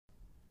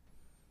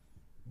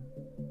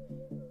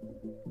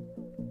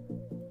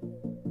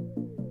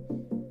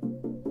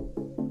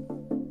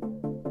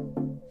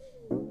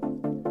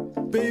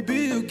Baby,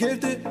 you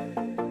gifted.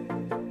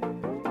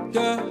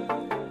 Yeah,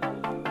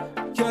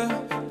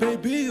 yeah,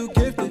 baby, you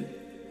gifted.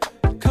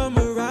 Come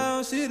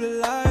around, see the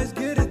lights,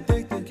 get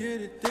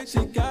addicted.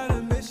 She got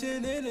a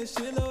mission and a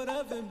shitload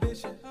of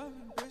ambition.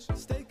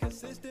 Stay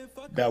consistent.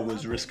 That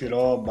was Risk It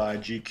All by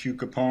GQ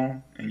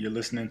Capone, and you're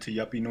listening to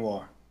Yuppie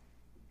Noir.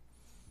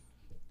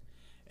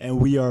 And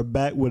we are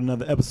back with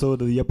another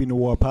episode of the Yuppie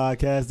Noir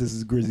podcast. This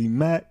is Grizzy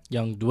Matt.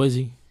 Young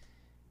Dwizzy.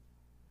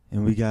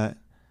 And we got,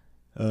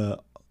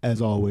 as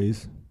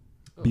always,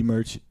 B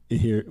Merch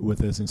here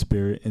with us in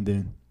spirit. And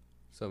then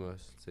It's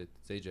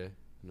AJ.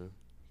 No,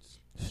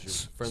 just your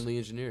friendly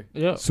engineer.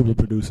 Yeah. super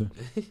producer.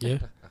 Yeah.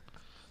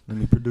 Let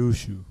me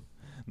produce you.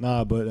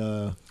 Nah,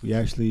 but we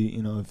actually,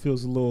 it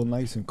feels a little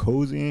nice and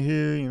cozy in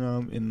here, in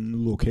a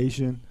new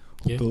location.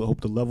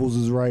 Hope the levels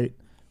is right.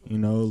 A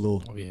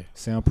little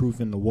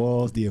soundproof in the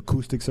walls. The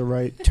acoustics are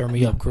right. Turn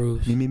me up,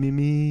 Cruz.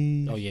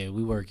 Me. Oh, yeah,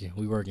 we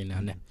working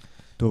down there.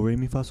 Do, re,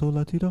 mi, fa, sol,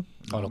 la, ti, do.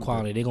 Oh, the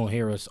quality. They're going to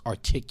hear us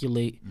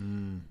articulate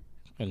and,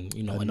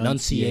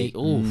 enunciate.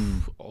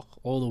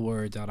 All the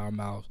words out our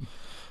mouths.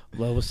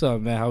 Well, what's up,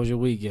 man? How was your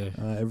weekend?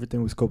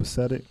 Everything was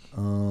copacetic.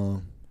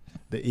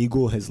 The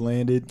Eagle has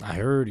landed. I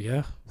heard,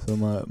 yeah. So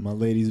my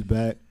lady's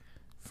back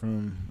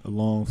from a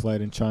long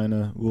flight in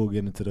China. We'll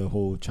get into the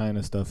whole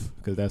China stuff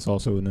because that's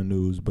also in the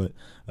news. But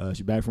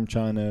she's back from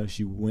China.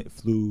 She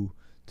flew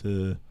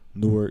to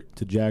Newark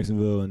to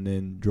Jacksonville and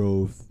then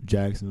drove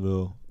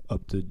Jacksonville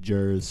up to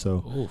Jersey.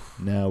 So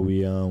now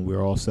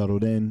we're all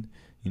settled in.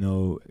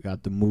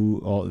 Got the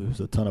move.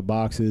 There's a ton of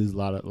boxes, a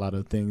lot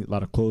of things, a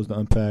lot of clothes to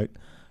unpack.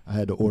 I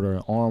had to order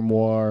an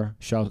armoire.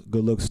 Shout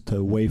good looks to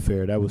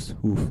Wayfair. That was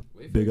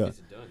big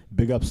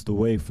ups to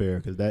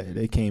Wayfair because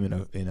they came in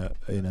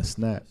a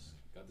snap.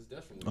 Got this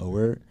desk from Oh,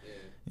 word.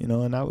 Yeah.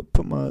 And I would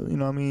put my,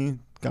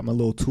 got my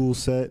little tool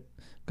set,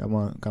 got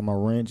my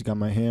wrench, got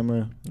my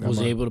hammer. Was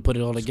able to put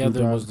it all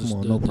together? Was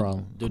no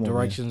problem. The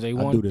directions they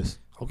want? I do this.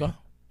 Okay.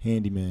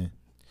 Handyman.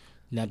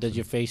 Now, does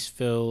your face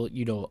feel,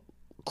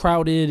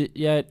 crowded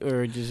yet,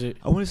 or does it?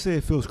 I wouldn't say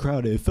it feels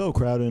crowded. It felt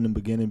crowded in the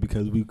beginning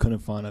because we couldn't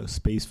find a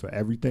space for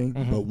everything.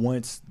 Mm-hmm. But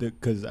once,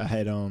 because I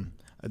had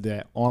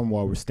that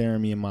armoire was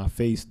staring me in my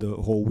face the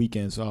whole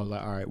weekend, so I was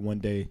like, all right, one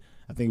day,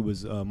 I think it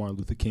was Martin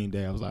Luther King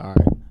Day, I was like, all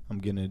right, I'm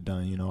getting it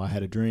done. I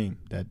had a dream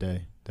that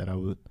day that I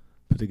would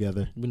put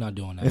together. We're not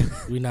doing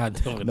that. We're not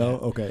doing that. No?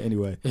 Okay,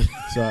 anyway.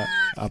 So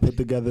I put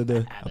together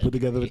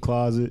the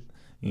closet.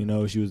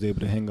 She was able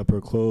to hang up her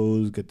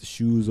clothes, get the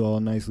shoes all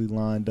nicely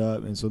lined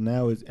up, and so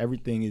now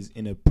everything is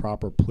in a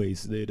proper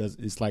place.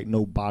 It's like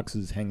no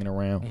boxes hanging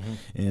around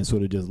and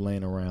sort of just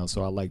laying around.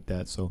 So I like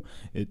that. So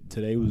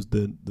today was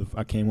the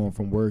I came home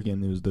from work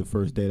and it was the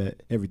first day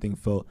that everything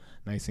felt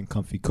nice and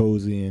comfy,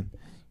 cozy, and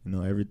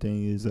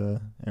everything's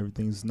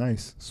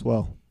nice,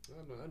 swell.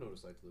 I know what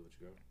it's like to live with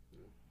your girl.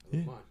 I Yeah.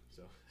 love mine,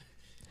 so.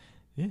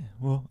 Yeah.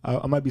 Well,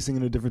 I might be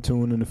singing a different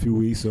tune in a few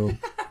weeks, so.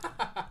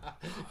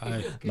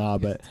 Nah,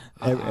 but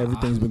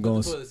everything's been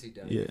going. Put the toilet seat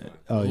down. Yeah. Fine.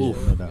 Oh yeah,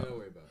 no doubt. Don't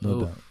worry about it.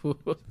 No doubt.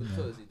 Put the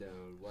toilet seat down.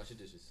 Wash your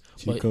dishes.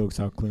 She cooks,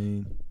 how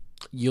clean.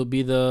 You'll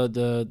be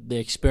the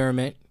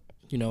experiment.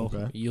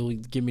 Okay. You'll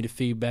give me the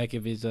feedback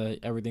if it's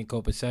everything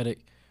copacetic,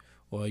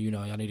 or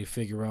I need to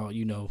figure out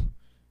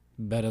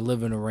better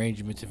living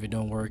arrangements if it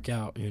don't work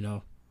out.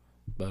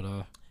 But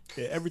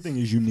Yeah, everything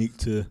is unique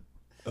to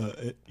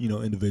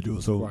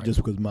individuals. So Right. just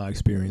because my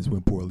experience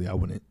went poorly, I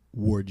wouldn't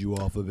ward you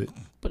off of it.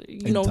 But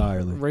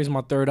entirely. raise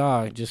my third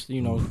eye, just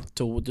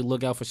to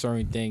look out for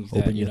certain things.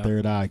 Open that, your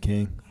third eye,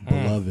 King.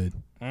 Beloved.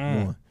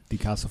 Come on.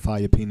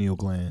 Decalcify your pineal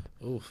gland.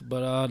 Oof,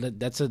 but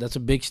that's a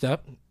big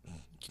step.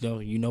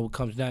 You know what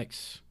comes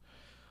next.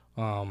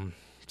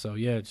 So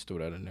yeah, just throw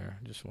that in there.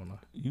 Just wanna.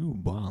 You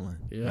ballin'.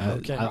 Yeah.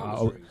 Okay.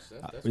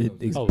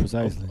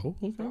 Precisely.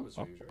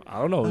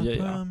 I don't know. I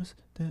promise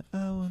that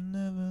I will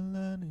never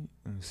lie to you.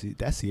 See,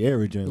 that's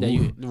Sierra joint.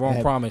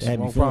 Wrong promise.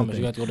 Wrong promise.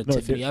 You got to go to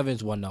Tiffany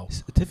Evans one though.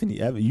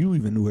 Tiffany Evans. You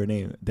even knew her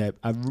name. That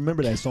I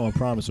remember that song,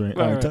 Promise Ring.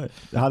 Right.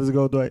 How does it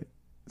go, Dwight?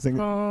 Sing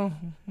it.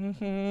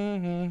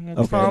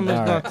 Okay,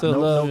 promise not to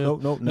love you.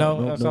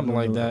 No, something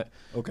like that.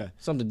 Okay.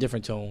 Something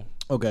different tone.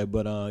 Okay,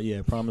 but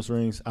yeah, Promise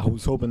Rings. I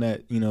was hoping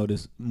that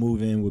this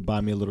move in would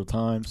buy me a little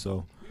time.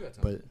 So,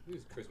 but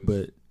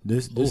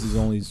this is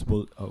only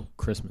supposed. Oh,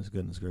 Christmas!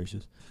 Goodness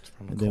gracious!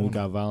 And then we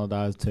got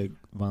Valentine's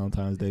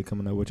Day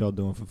coming up. What y'all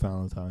doing for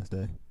Valentine's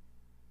Day?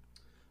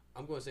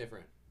 I'm going to San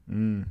Fran.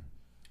 Mm.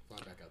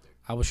 Flying back out there.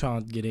 I was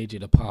trying to get AJ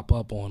to pop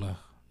up on her,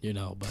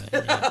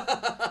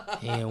 but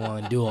he didn't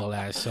want to do all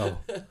that. So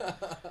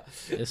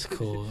it's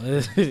cool.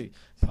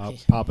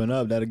 Popping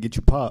up, that'll get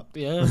you popped.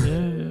 Yeah.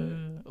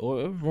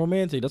 Or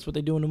romantic. That's what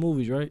they do in the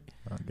movies, right?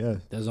 I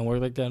guess. Doesn't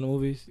work like that in the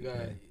movies. You got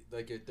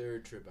like your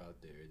third trip out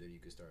there, then you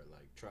can start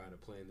like trying to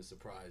plan the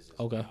surprises.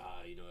 Okay.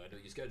 I know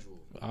your schedule.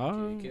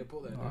 You can't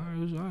pull that. All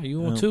right.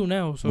 You on two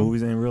now? So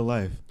movies ain't real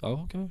life.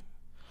 Oh, okay.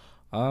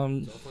 It's all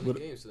fun and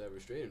games, so that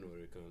restraining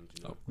order comes.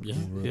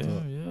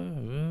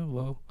 Yeah.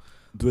 Well,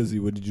 Dwizzy,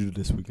 what did you do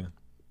this weekend?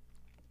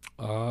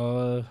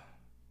 I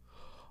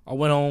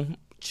went home,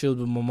 chilled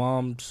with my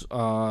mom's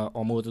on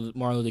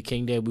Martin Luther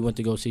King Day. We went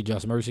to go see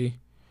Just Mercy.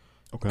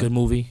 Okay. Good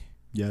movie.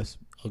 Yes.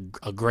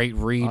 A great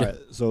read. All right.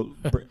 So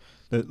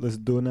let's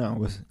do it now.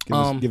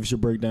 Give us your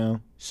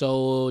breakdown.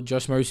 So,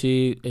 Just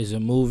Mercy is a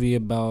movie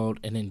about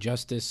an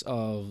injustice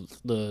of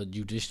the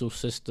judicial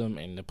system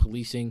and the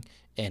policing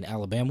in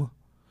Alabama.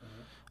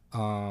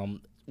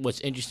 What's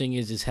interesting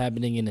is it's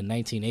happening in the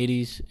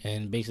 1980s,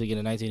 and basically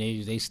in the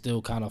 1980s, they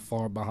still kind of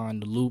far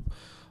behind the loop,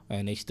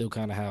 and they still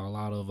kind of have a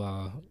lot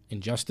of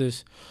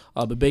injustice.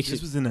 But basically,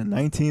 This was in the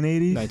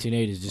 1980s?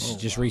 1980s,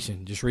 just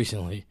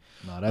recently.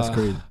 No, that's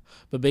crazy.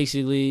 But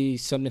basically,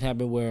 something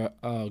happened where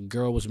a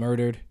girl was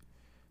murdered,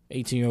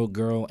 18-year-old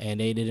girl, and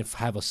they didn't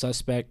have a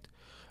suspect,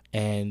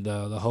 and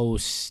the whole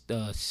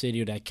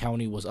city or that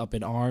county was up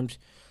in arms,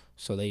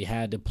 so they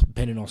had to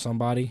pin it on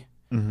somebody,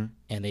 and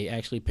they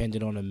actually pinned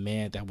it on a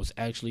man that was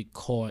actually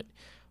caught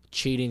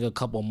cheating a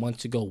couple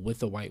months ago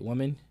with a white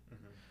woman.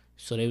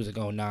 So they was like,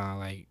 oh, nah,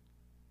 like,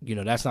 you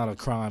know, that's not a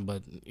crime,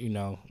 but, you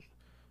know,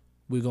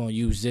 we're going to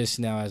use this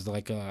now as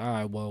like, all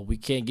right, well, we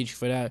can't get you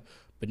for that,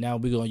 but now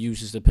we're going to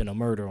use this to pin a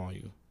murder on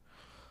you.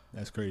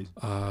 That's crazy.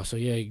 So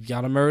yeah, he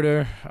got a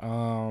murder.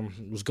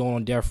 Was going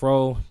on death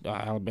row.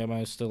 Alabama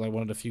is still like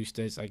one of the few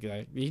states like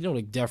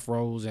like death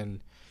rows,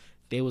 and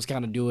they was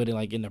kind of do it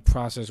in the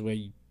process where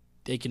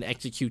they can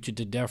execute you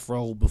to death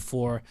row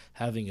before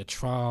having a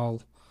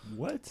trial.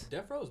 What?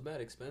 Death row is mad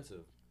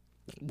expensive.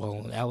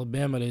 Well, in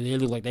Alabama, they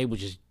look like they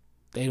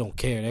don't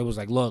care. They was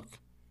like, look,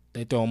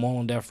 they throw them all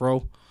on death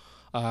row.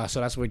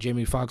 So that's where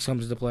Jamie Foxx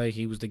comes into play.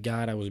 He was the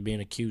guy that was being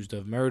accused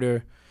of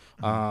murder.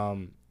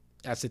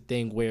 That's the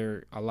thing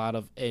where a lot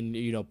of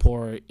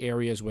poor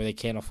areas where they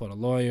can't afford a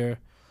lawyer,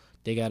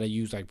 they gotta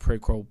use like pro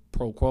quo,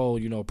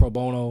 pro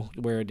bono,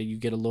 where you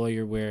get a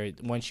lawyer where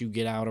once you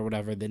get out or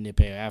whatever, then they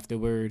pay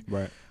afterward.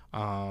 Right.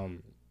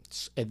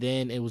 And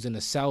then it was in the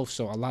South,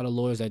 so a lot of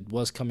lawyers that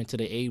was coming to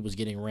the aid was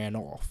getting ran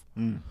off.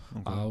 Okay.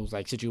 It was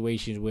like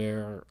situations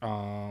where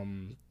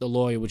the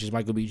lawyer, which is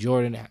Michael B.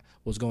 Jordan,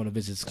 was going to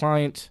visit his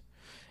client,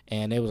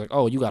 and they was like,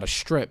 "Oh, you got to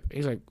strip."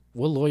 He's like,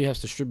 "What lawyer has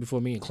to strip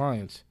before meeting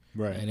clients?"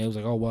 Right. And it was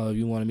like, "Oh, well, if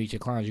you want to meet your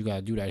clients, you got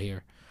to do that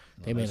here."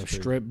 They made him that's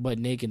crazy. strip butt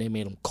naked. They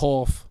made him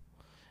cough.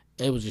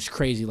 It was just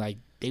crazy. Like,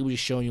 they were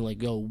just showing you,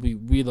 like, yo,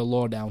 we're the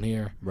law down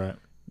here. Right.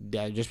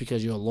 That just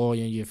because you're a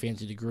lawyer and you have a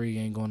fancy degree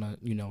ain't going to,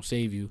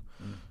 save you.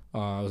 It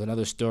was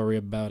another story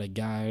about a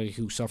guy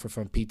who suffered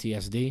from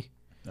PTSD.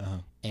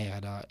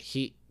 And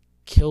he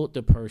killed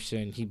the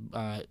person. He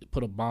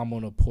put a bomb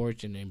on a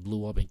porch and then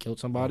blew up and killed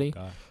somebody. Oh,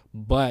 God.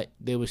 But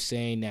they were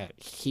saying that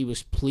he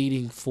was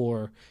pleading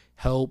for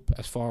help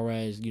as far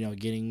as,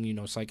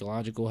 getting,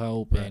 psychological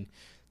help. Right. And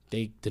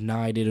they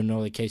denied it in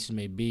all the cases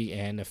may be.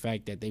 And the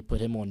fact that they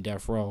put him on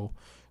death row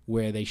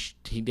where they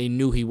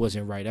knew he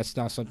wasn't right. That's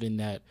not something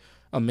that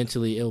a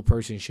mentally ill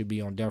person should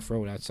be on death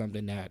row. That's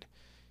something that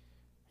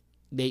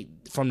they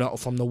from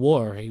the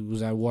war. He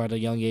was at war at a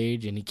young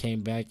age, and he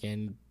came back,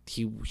 and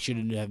he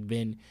shouldn't have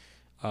been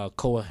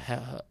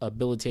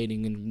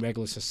cohabilitating in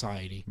regular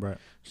society. Right.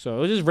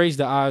 So it just raised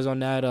the eyes on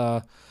that.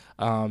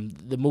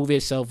 The movie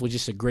itself was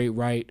just a great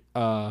write.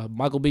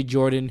 Michael B.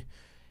 Jordan,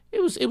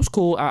 it was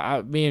cool.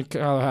 Me and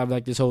Carl have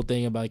like this whole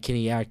thing about can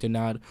he act or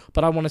not,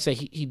 but I want to say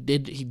he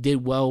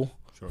did well.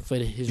 Sure. For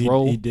his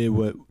role. He did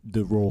what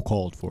the role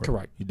called for.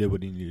 Correct. He did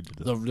what he needed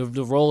to do.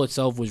 The role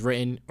itself was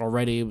written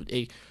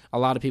already. A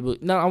lot of people,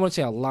 I wouldn't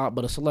say a lot,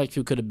 but a select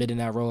few could have been in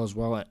that role as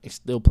well and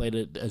still played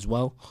it as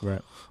well.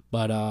 Right.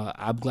 But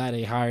I'm glad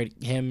they hired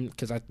him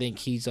because I think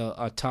he's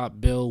a top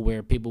bill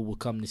where people will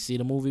come to see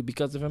the movie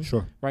because of him.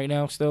 Sure. Right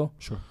now still.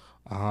 Sure.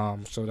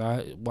 So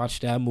I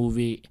watched that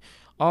movie.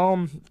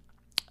 I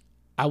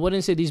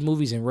wouldn't say these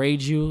movies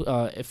enrage you.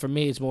 For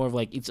me, it's more of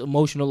like it's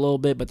emotional a little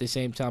bit, but at the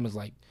same time, it's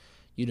like,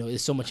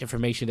 there's so much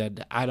information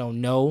that I don't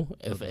know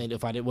if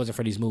it wasn't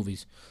for these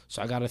movies.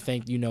 So I got to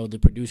thank, the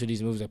producer of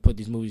these movies that put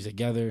these movies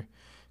together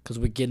because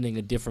we're getting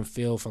a different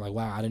feel for like,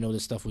 wow, I didn't know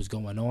this stuff was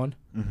going on.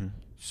 Mm-hmm.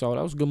 So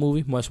that was a good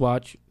movie, must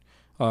watch.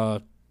 I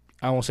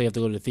won't say you have to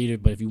go to the theater,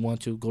 but if you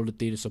want to, go to the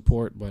theater,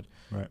 support. But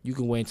right. You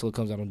can wait until it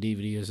comes out on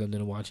DVD or something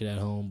and watch it at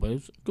home. But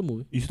it's a good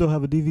movie. You still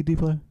have a DVD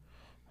player?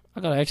 I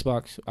got an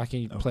Xbox. I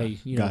can play,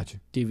 Gotcha.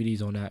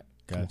 DVDs on that.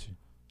 Gotcha.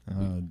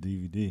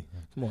 DVD.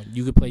 Come on,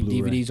 you could play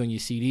Blu-ray. DVDs on your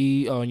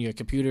CD, on your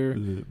computer.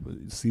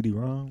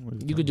 CD-ROM?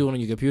 You could do it on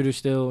your computer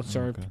still.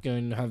 So you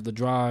can have the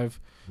drive,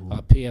 Ooh.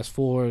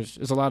 PS4s.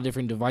 There's a lot of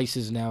different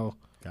devices now.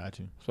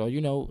 Gotcha. So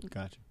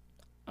Gotcha.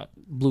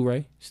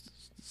 Blu-ray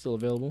still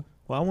available.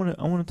 Well, I want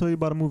to tell you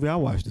about a movie I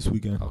watched this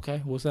weekend.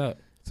 Okay, what's that?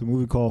 It's a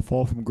movie called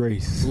Fall from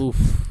Grace.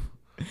 Oof.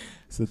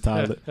 It's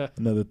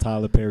another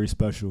Tyler Perry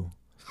special.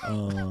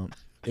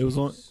 It was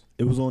on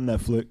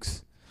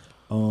Netflix.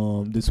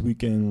 This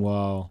weekend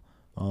while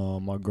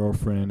my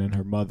girlfriend and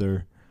her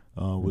mother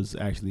was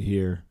actually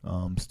here,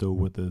 still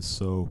with us.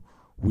 So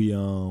we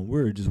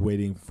were just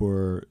waiting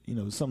for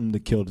something to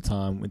kill the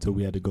time until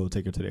we had to go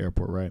take her to the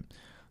airport, right?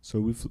 So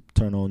we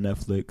turned on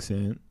Netflix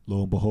and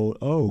lo and behold,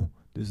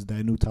 this is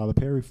that new Tyler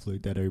Perry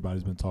flick that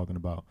everybody's been talking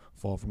about,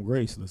 Fall from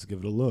Grace. Let's give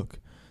it a look.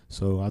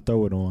 So I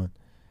throw it on.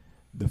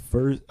 The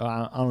first,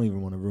 I don't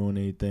even want to ruin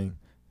anything.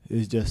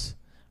 It's just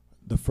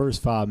the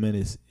first 5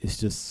 minutes, it's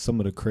just some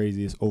of the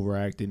craziest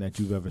overacting that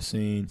you've ever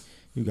seen.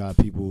 You got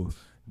people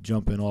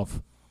jumping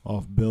off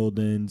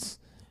buildings.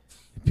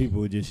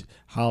 People just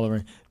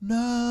hollering,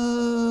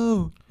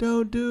 "No,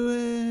 don't do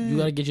it." You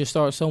got to get your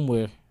start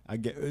somewhere. I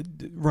get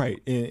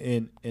right,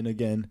 and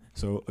again,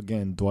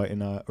 Dwight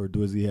and I, or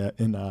Dwizzy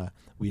and I,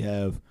 we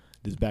have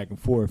this back and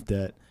forth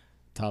that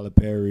Tyler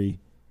Perry.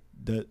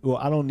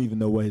 I don't even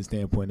know what his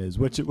standpoint is.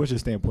 What's your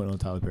standpoint on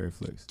Tyler Perry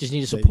flicks? Just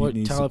need to support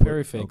Tyler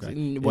Perry flicks.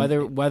 Okay.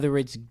 Whether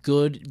it's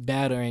good,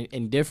 bad, or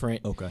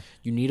indifferent, Okay.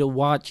 you need to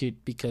watch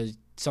it because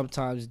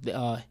sometimes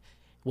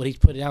what he's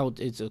putting out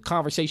is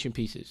conversation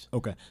pieces.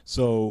 Okay,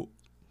 so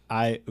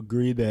I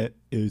agree that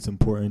it's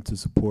important to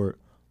support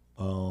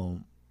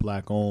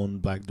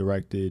Black-owned,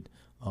 Black-directed,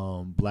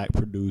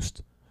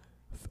 Black-produced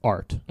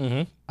art.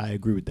 Mm-hmm. I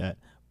agree with that.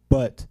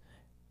 But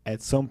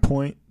at some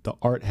point, the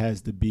art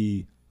has to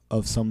be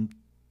of some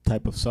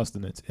type of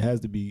sustenance. It has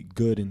to be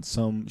good in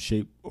some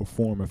shape or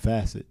form or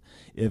facet.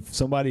 If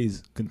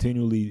somebody's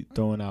continually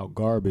throwing out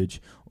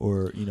garbage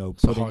or,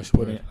 It's a harsh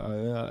word.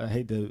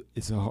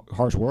 It's a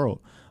harsh world.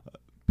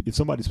 If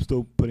somebody's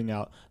still putting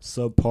out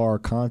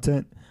subpar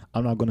content,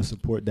 I'm not going to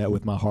support that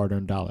with my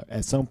hard-earned dollar.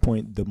 At some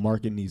point, the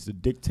market needs to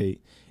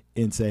dictate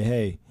and say,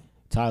 "Hey,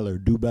 Tyler,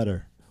 do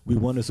better. We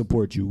want to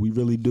support you. We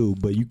really do,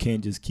 but you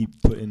can't just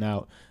keep putting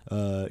out,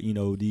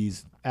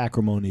 these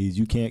acrimonies.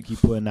 You can't keep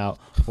putting out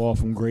fall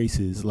from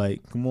graces.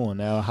 Like, come on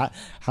now.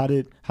 How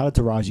did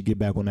Taraji get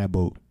back on that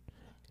boat?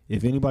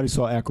 If anybody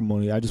saw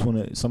acrimony, I just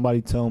want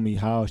somebody tell me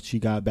how she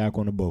got back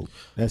on the boat.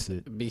 That's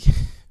it.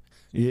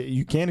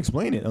 You can't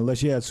explain it unless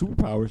she had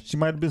superpowers. She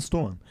might have been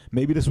Storm.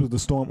 Maybe this was the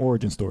Storm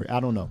origin story. I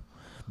don't know.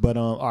 But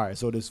all right.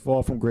 So this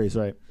fall from grace,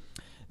 right?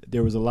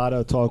 There was a lot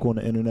of talk on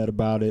the internet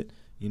about it.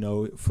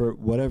 For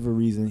whatever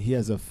reason, he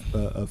has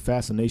a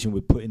fascination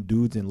with putting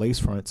dudes in lace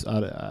fronts.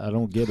 I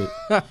don't get it.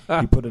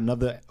 He put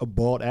a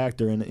bald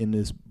actor in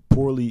this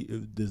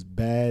this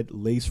bad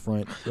lace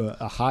front,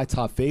 a high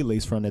top fade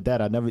lace front at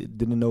that. I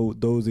didn't know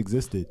those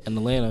existed. In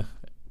Atlanta,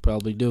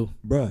 probably do.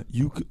 Bruh,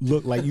 you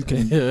look like you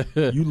can.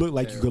 You look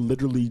like you could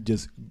literally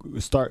just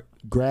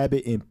grab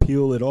it and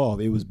peel it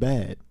off. It was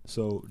bad.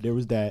 So there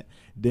was that.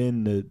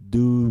 Then the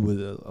dude with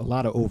a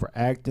lot of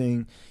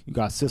overacting. You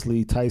got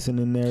Cicely Tyson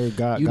in there.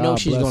 God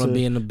she's bless going to her.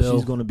 be in the bill.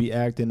 She's going to be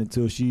acting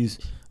until she's,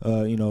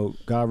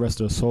 God rest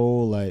her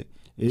soul. Like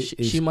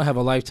she might have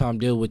a lifetime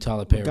deal with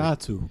Tyler Perry. Got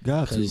to.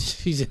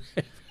 She's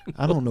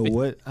I don't know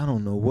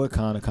what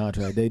kind of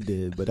contract they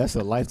did, but that's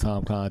a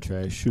lifetime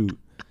contract. Shoot.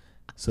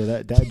 So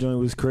that joint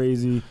was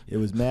crazy. It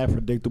was mad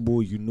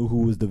predictable. You knew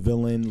who was the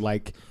villain.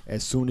 Like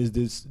as soon as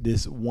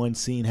this one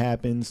scene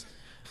happens,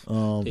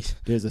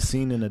 there's a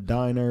scene in a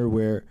diner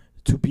where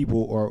two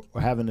people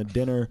are having a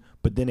dinner,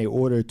 but then they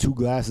order 2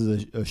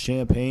 glasses of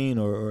champagne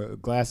or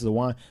glasses of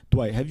wine.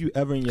 Dwight, have you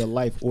ever in your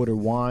life ordered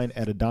wine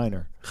at a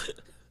diner?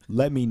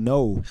 Let me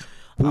know.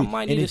 Please. I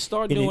might need to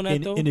start doing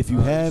that though. And if you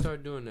have,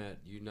 start doing that,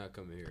 you're not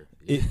coming here.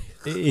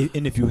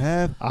 And if you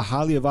have, I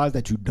highly advise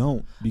that you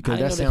don't, because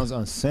that sounds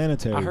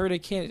unsanitary. I heard I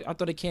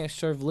thought they can't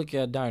serve liquor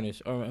at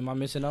diners. Or am I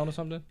missing out on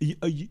something?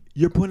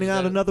 You're putting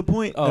out another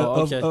point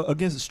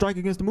okay. strike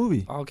against the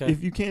movie. Okay.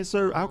 If you can't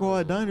serve alcohol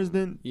at diners,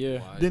 then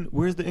then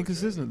where's the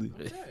inconsistency?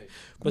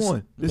 Come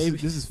on,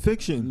 this is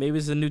fiction. Maybe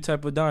it's a new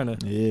type of diner.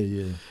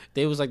 Yeah.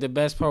 They was like the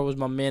best part was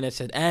my man that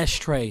said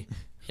ashtray,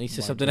 and he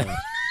said something else.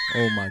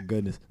 Oh my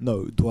goodness!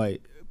 No,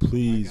 Dwight,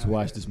 please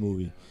watch this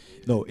movie.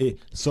 No,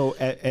 so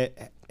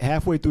at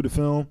halfway through the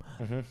film,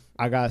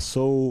 I got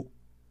so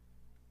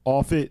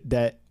off it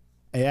that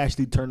it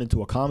actually turned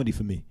into a comedy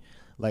for me.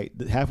 Like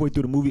halfway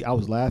through the movie, I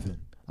was laughing.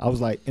 I was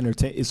like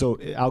entertained. So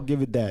I'll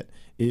give it that.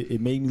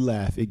 It made me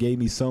laugh. It gave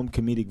me some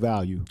comedic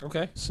value.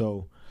 Okay.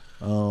 So,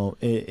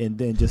 and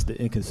then just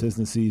the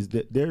inconsistencies.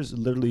 There's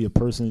literally a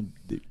person's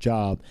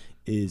job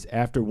is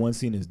after one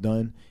scene is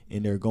done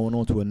and they're going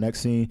on to a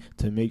next scene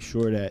to make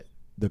sure that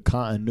the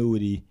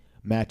continuity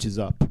matches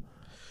up,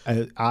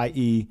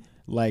 i.e.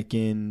 like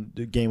in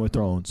the Game of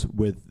Thrones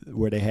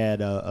where they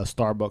had a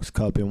Starbucks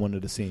cup in one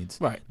of the scenes.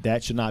 Right.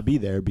 That should not be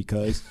there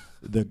because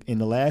in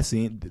the last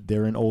scene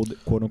they're in old,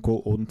 quote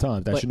unquote, olden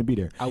times. That shouldn't be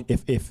there.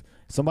 If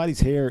somebody's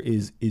hair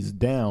is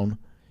down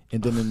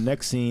and then the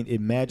next scene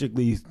it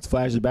magically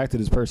flashes back to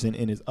this person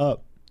and is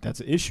up, that's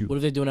an issue. What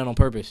if they're doing that on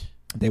purpose?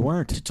 They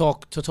weren't. To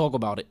talk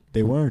about it.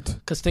 They weren't.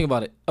 Cause think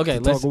about it. Okay,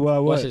 let's talk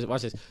about watch this.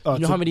 You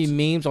know how many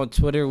memes on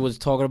Twitter was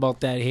talking about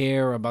that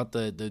hair, about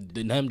the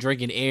them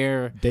drinking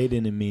air? They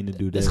didn't mean to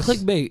do that. It's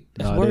clickbait.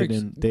 That's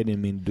words. They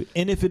didn't mean to do.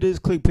 And if it is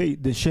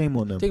clickbait, then shame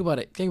on them. Think about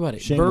it.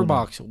 Shame Bird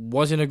Box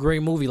wasn't a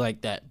great movie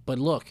like that, but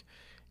look.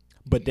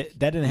 But that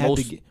didn't have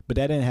to. But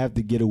that didn't have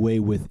to get away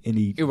with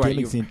any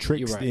gimmicks and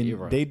tricks. You're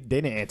right. They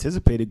didn't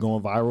anticipate it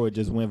going viral. It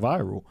just went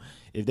viral.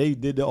 If they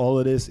did all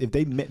of this, if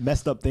they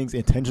messed up things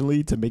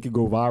intentionally to make it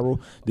go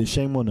viral, then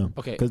shame on them.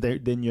 Okay. Because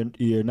then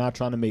you're not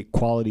trying to make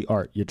quality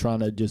art. You're trying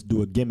to just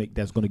do a gimmick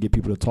that's going to get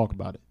people to talk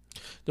about it.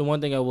 The one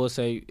thing I will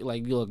say,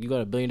 like, look, you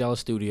got $1 billion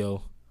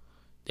studio.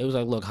 They was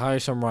like, look, hire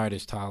some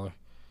writers, Tyler.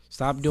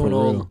 Stop doing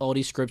all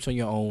these scripts on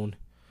your own.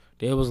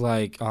 They was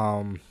like,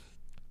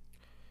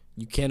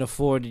 You can't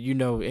afford, with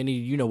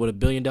 $1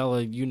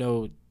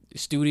 billion,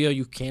 studio,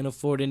 you can't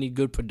afford any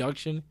good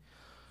production.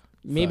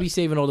 Maybe Fact.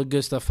 saving all the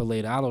good stuff for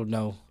later. I don't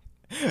know.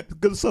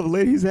 Good stuff.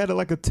 Later, he's had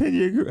like a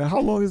 10-year. How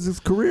long has his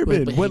career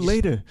been? But What he just-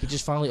 later? He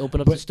just finally opened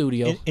up But- the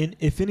studio. And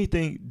if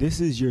anything, this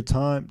is your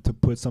time to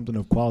put something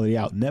of quality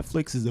out.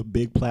 Netflix is a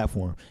big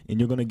platform, and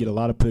you're going to get a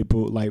lot of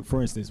people. Like,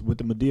 for instance, with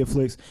the Medea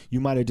flicks,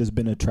 you might have just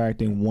been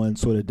attracting one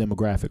sort of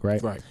demographic,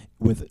 right? Right.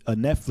 With a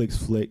Netflix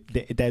flick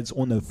that's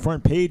on the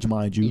front page,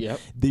 mind you, Yep.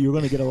 that you're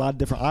going to get a lot of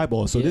different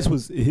eyeballs. So this Yeah.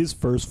 was his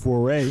first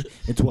foray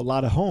into a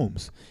lot of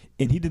homes.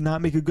 And he did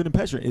not make a good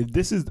impression. If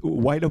this is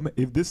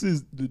if this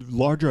is the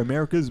larger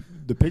America's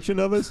depiction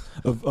of us,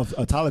 of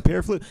a Tyler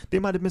Perry flick, they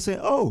might have been saying,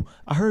 "Oh,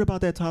 I heard about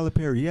that Tyler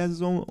Perry. He has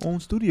his own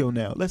studio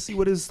now. Let's see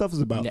what his stuff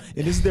is about." No.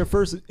 And this is their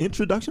first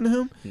introduction to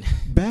him.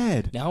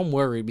 Bad. Now I'm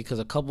worried because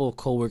a couple of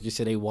coworkers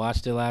said they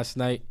watched it last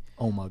night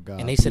Oh my god.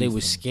 and they said they please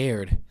was don't.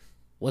 scared.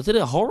 Was it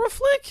a horror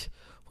flick?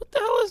 What the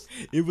hell is?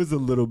 It was a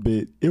little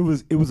bit. It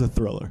was a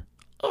thriller.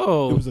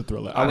 Oh, It was a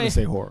thriller. I wouldn't didn't-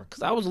 say horror.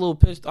 Cause I was a little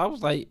pissed. I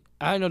was like,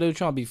 I didn't know they were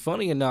trying to be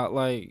funny or not.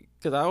 Like,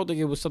 cause I don't think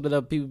it was something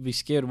that people would be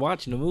scared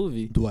watching the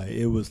movie. Like,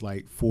 it was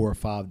like 4 or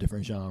 5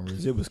 different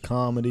genres. It was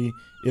comedy.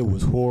 It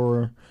was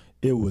horror.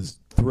 It was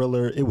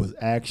thriller. It was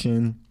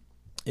action.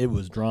 It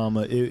was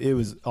drama. It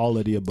was all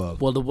of the above.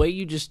 Well, the way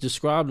you just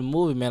described the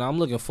movie, man, I'm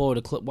looking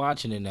forward to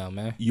watching it now,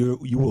 man. You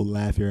will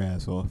laugh your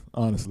ass off,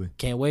 honestly.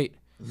 Can't wait.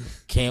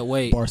 Can't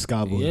wait. Bar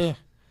Scott voice. Yeah.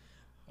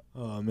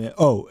 Oh man.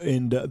 Oh,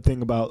 and the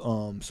thing about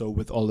so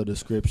with all the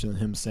description,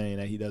 him saying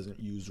that he doesn't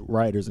use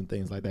writers and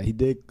things like that, he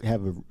did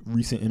have a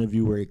recent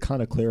interview where he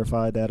kind of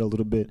clarified that a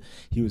little bit.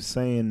 He was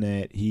saying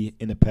that he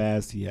in the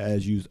past he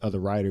has used other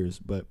writers,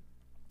 but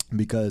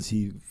because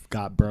he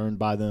got burned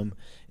by them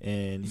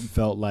and he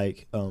felt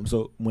like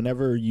so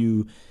whenever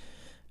you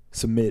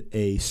submit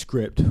a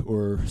script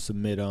or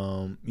submit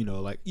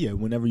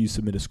whenever you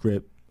submit a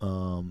script,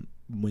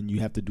 when you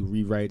have to do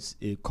rewrites,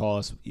 it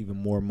costs even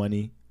more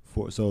money.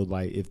 So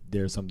like if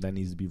there's something that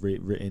needs to be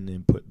written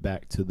and put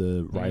back to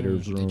the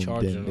writer's they room,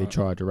 charge then it, they right?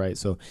 charge it, right?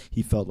 So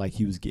he felt like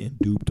he was getting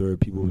duped, or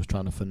people was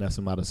trying to finesse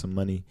him out of some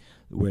money,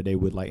 where they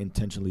would like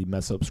intentionally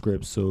mess up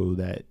scripts so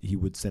that he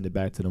would send it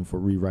back to them for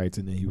rewrites,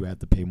 and then he would have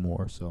to pay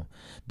more. So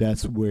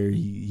that's where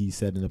he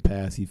said in the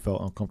past he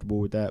felt uncomfortable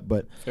with that.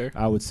 But Fair.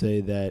 I would say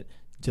that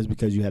just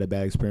because you had a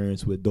bad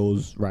experience with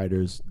those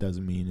writers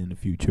doesn't mean in the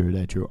future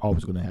that you're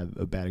always going to have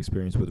a bad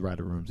experience with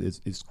writer rooms.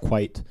 It's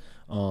quite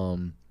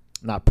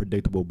not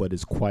predictable, but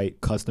it's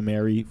quite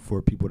customary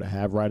for people to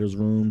have writers'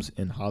 rooms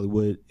in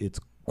Hollywood. It's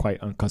quite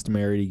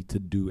uncustomary to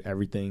do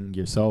everything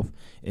yourself,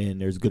 and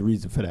there's good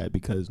reason for that,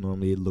 because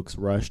normally it looks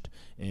rushed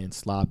and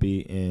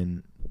sloppy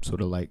and sort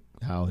of like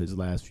how his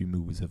last few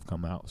movies have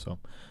come out. So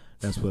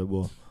that's what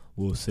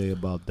we'll say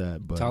about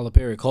that. But Tyler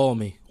Perry, call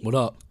me. What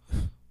up?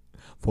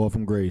 Fall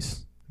from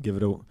Grace, give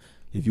it a,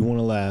 if you want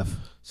to laugh.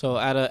 So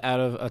out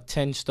of a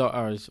 10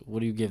 stars, what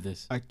do you give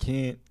this? I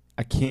can't.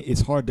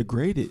 It's hard to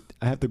grade it.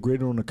 I have to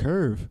grade it on a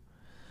curve.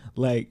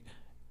 I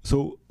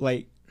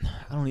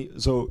don't even.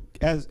 So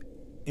as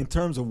in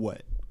terms of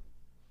what?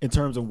 In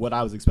terms of what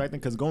I was expecting,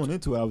 because going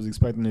into it, I was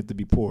expecting it to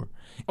be poor,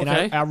 and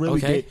Okay, I really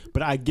okay.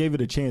 but I gave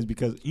it a chance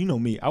because you know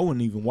me, I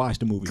wouldn't even watch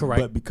the movie. Correct.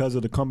 But because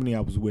of the company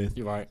I was with,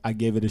 You're right. I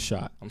gave it a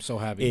shot. I'm so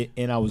happy.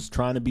 And I was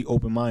trying to be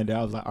open minded.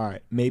 I was like, all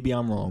right, maybe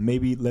I'm wrong.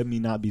 Maybe let me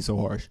not be so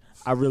harsh.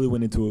 I really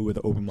went into it with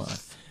an open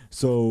mind.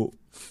 So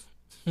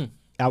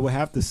I would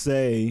have to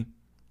say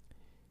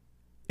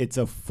it's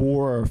a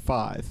 4 or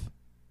 5.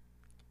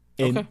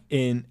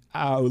 And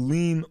I'll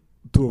lean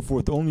to a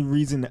 4. The only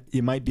reason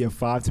it might be a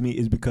 5 to me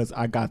is because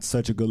I got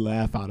such a good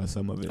laugh out of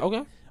some of it.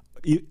 Okay.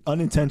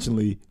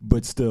 Unintentionally,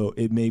 but still,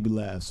 it made me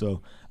laugh.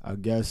 So I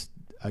guess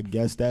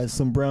that's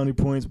some brownie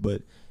points,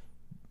 but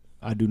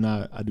I do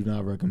not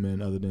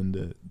recommend other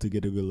than to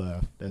get a good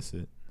laugh. That's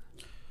it.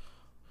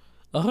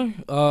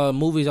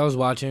 Movies I was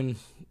watching.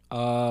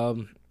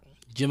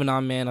 Gemini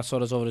Man, I saw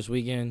this over this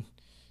weekend.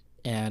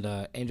 And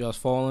Angel Has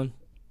Fallen.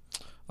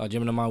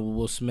 Gemini Man with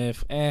Will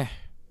Smith.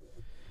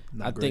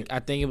 Not great. I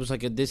think it was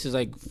like this is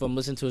like from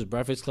listening to his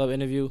Breakfast Club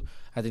interview.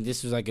 I think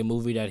this was like a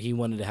movie that he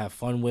wanted to have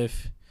fun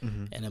with,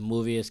 and the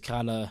movie is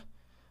kind of.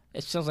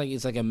 It sounds like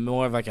it's like a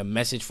more of like a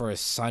message for his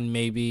son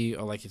maybe,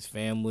 or like his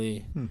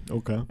family.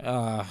 Okay.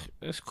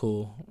 It's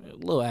cool. A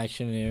little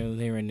action there,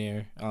 here and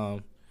there.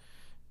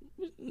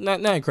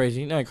 Not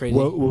crazy.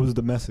 What was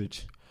the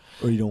message?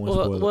 Or you don't want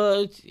to spoil it?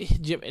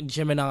 Well,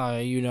 Gemini,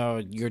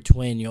 your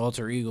twin, your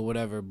alter ego,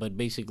 whatever. But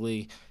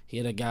basically, he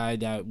had a guy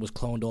that was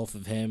cloned off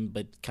of him,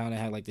 but kind of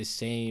had like the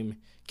same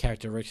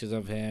characteristics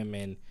of him,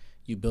 and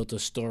you built a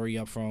story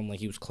up from like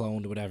he was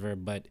cloned or whatever.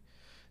 But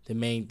the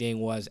main thing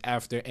was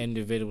after end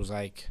of it was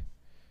like,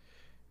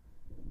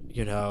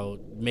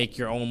 make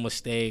your own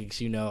mistakes,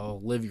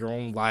 live your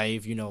own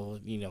life,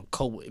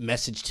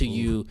 message to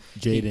you.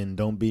 Jaden,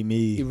 don't be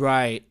me.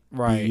 Right.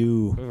 Be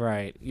you.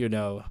 Right.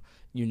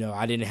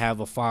 I didn't have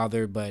a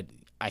father, but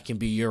I can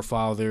be your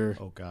father.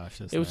 Oh gosh,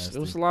 that's It was nasty.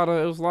 it was a lot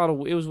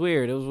of it was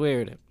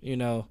weird. You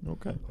know,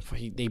 Okay.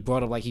 they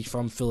brought up like he's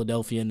from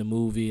Philadelphia in the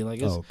movie.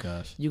 Like it's, Oh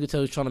gosh. you could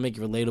tell he's trying to make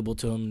it relatable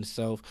to him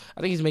himself.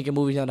 I think he's making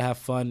movies now to have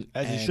fun.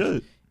 As he and-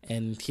 should.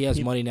 And he has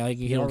money now.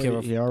 He don't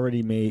care. He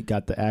already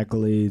got the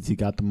accolades. He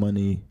got the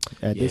money.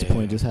 At this Yeah.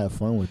 point, just have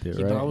fun with it,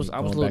 Yeah, right? but I was Going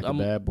a back little, to I'm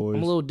Bad Boys.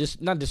 a little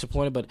not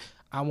disappointed, but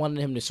I wanted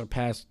him to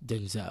surpass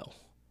Denzel.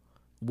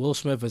 Will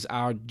Smith is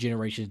our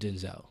generation's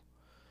Denzel,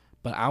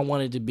 but I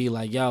wanted to be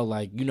like, yo,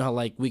 like you know how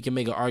like we can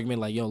make an argument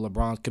like, yo,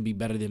 LeBron could be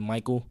better than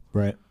Michael.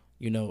 Right.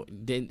 You know,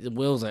 then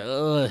Will's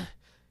like,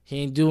 he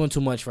ain't doing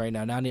too much right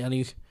now. Now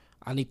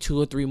I need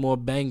 2 or 3 more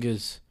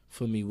bangers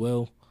for me,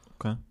 Will.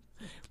 Okay.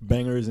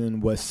 Bangers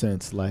in what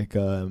sense? Like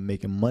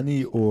making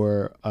money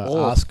or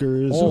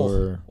Oscars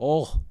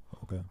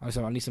Okay. I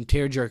said I need some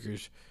tear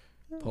jerkers.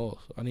 Pause.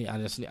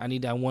 I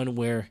need that one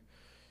where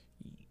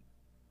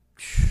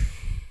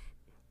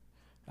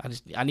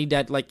I need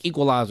that like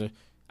Equalizer.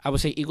 I would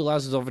say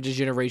Equalizer's over this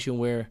generation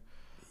where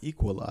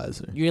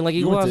Equalizer. you ain't like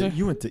Equalizer.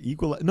 You went to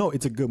Equalizer. No,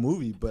 it's a good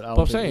movie, but I But I'm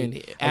don't saying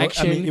think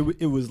action. I mean,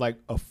 it was like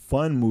a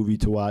fun movie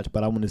to watch,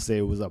 but I want to say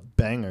it was a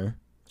banger.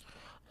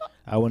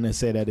 I wouldn't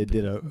say that it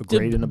did a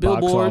great in the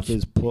box Billboards,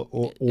 office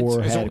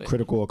or it's had on-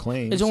 critical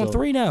acclaim. it's on so-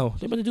 3 now.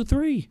 They're about to do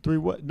 3. 3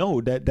 what?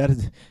 No,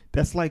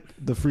 that's like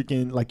the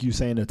freaking like you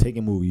saying they're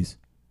taking movies.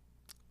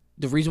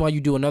 The reason why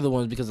you do another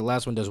one is because the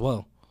last one does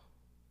well.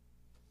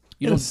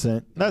 You In a don't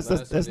sense. That's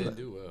Last one not, didn't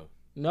do well.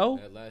 know?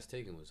 That last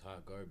Taken was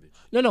hot garbage.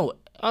 No.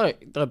 All right,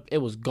 it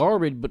was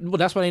garbage, but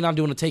that's why they're not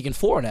doing the Taken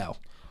 4 now.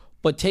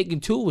 But Taken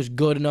 2 was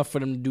good enough for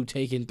them to do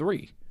Taken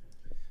 3.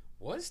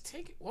 What was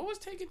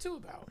Taken 2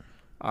 about?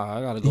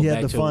 I gotta go he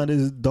back had to find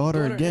his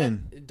daughter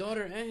again.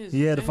 Daughter and his.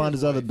 He had to and find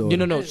his other wife. daughter.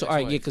 No. And So his all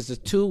right, wife. yeah, because the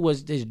 2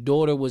 was his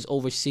daughter was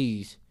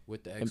overseas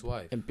With the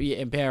ex-wife.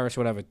 in Paris,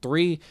 whatever.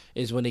 3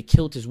 is when they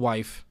killed his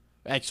wife,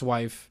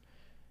 ex-wife,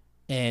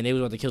 and they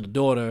was about to kill the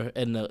daughter,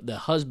 and the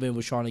husband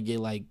was trying to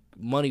get like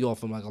money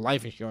off him, like a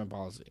life insurance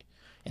policy,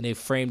 and they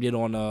framed it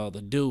on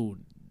the dude.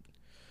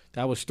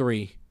 That was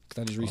 3.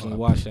 Cause I just recently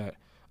watched that.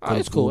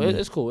 It's cool. fooled me.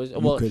 It's cool. You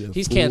Well, could've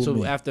he's fooled canceled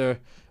me. after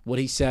what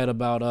he said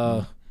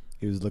about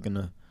He was looking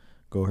to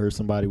go hurt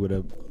somebody with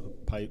a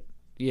pipe.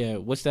 yeah.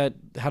 What's that?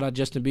 How that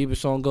Justin Bieber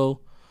song go?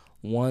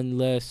 One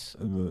less.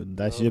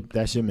 That's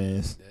your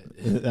man's.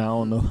 I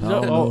don't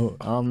know.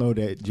 I don't know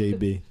that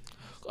JB.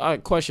 All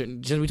right,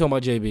 question. Since we talking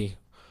about JB,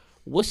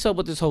 what's up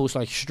with this whole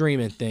like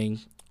streaming thing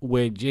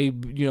with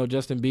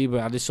Justin Bieber?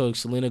 I just saw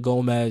Selena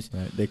Gomez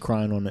Right. They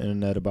crying on the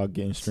internet about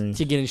getting streamed.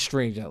 to getting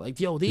streamed.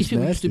 Like, yo, these It's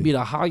people used to nasty. be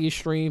the highest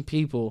streamed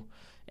people,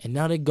 and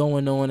now they're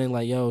going on and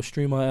like, yo,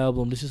 stream my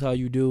album. This is how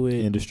you do it.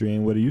 Industry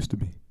ain't what it used to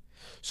be.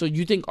 So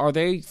you think are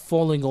they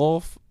falling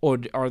off or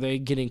are they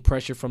getting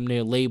pressure from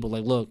their label?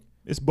 Like, look,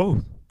 It's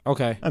both.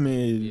 okay, I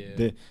mean,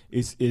 Yeah.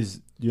 it's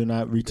you're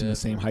not reaching the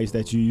same Definitely heights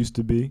that both. you used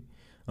to be.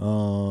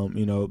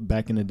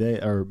 Back in the day,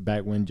 or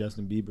back when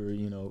Justin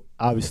Bieber,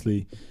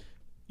 obviously,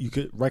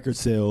 record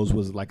sales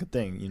was like a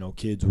thing.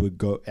 Kids would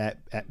go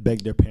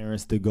beg their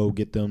parents to go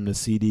get them the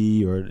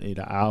CD or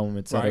the album,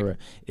 etc. Right.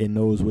 And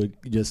those would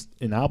just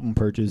an album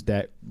purchase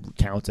that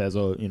counts as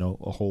a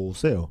whole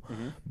sale.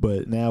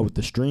 But now with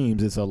the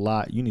streams, it's a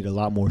lot. You need a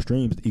lot more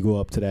streams to equal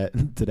up to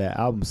that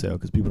album sale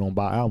because people don't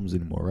buy albums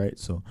anymore, right?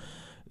 So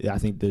I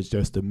think there's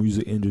just the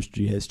music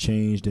industry has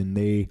changed and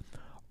they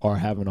are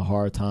having a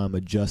hard time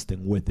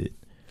adjusting with it.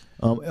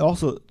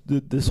 Also,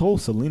 this whole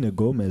Selena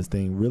Gomez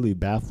thing really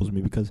baffles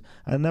me because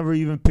I never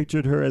even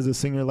pictured her as a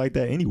singer like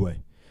that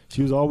anyway.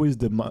 She was always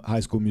the High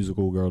School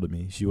Musical girl to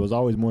me. She was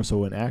always more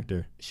so an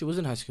actor. she was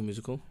in High School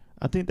Musical.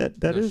 I think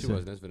that No, is she her.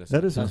 wasn't. That's Vanessa.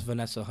 That is her. That's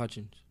Vanessa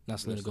Hudgens, not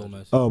Selena Vanessa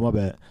Gomez. Oh, my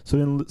bad. So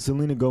then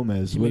Selena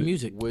Gomez. She made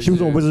music. She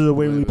was on Wizards of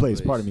Waverly Waverly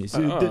Place. Pardon me.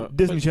 See,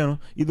 Disney Channel.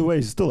 Either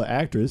way, she's still an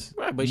actress.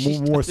 Right, but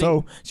more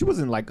so. She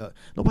wasn't like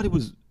nobody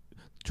was.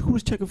 Who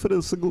was checking for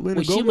the Selena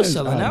Gomez? She was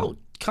selling album?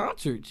 out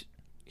concerts.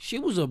 She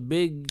was a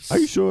big. Are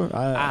you sure?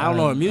 I don't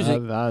know her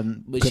music, I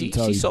But couldn't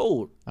tell she you.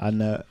 sold. I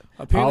know.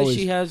 Apparently, always-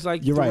 she has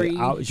like You're 3.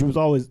 right. She was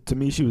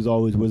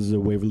always Wizards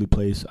of Waverly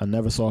Place. I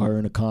never saw her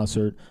in a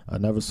concert. I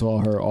never saw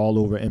her all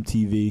over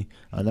MTV.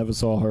 I never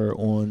saw her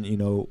on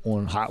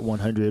Hot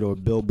 100 or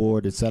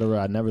Billboard, etc.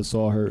 I never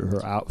saw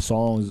her out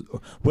songs.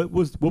 What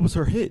was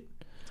her hit?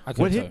 I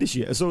couldn't What tell. hit this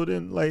year? So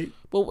then, like,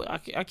 But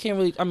I can't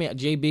really. I mean,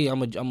 JB.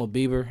 I'm a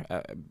Bieber.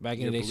 Back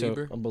in You're the a day, so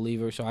believer? I'm a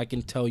believer. So I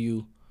can tell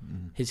you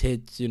his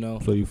hits.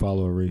 so you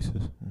follow a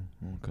racist?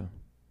 Okay.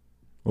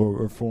 Or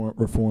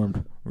reformed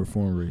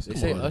racist. They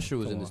say Come on. Usher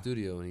was Come in the on.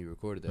 studio when he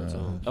recorded that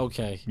song.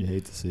 Okay. You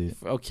hate to see it.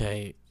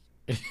 Okay.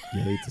 You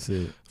hate to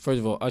see it. First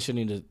of all, Usher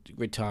need to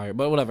retire,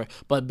 but whatever.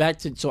 But back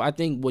to so I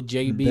think with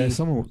JB, That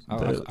summer,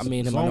 I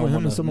mean him. I song know with him him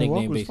on and a Summer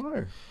Walker nickname was base,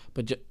 fire.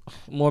 but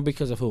more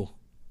because of who?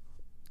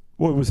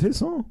 What was his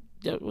song?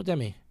 What that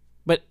mean?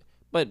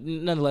 But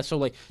nonetheless, so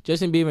like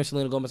Justin Bieber and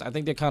Selena Gomez, I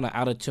think they're kind of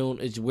out of tune.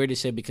 It's weird to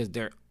say because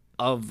they're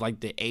of like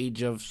the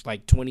age of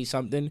like 20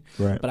 something.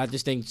 Right. But I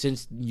just think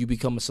since you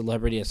become a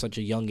celebrity at such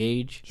a young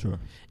age, Sure.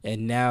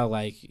 and now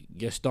like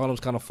your stardom's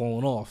kind of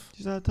falling off.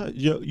 You just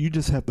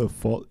have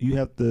to you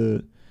have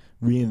to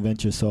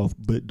reinvent yourself,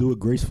 but do it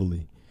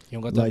gracefully. You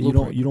don't got that Like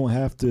blueprint. you don't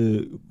have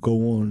to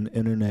go on the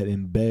internet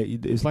and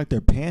beg. It's like they're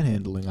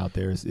panhandling out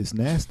there. It's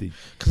nasty.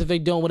 Because if they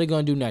don't, what are they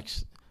gonna do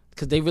next?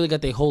 Because they really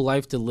got their whole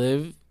life to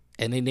live,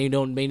 and they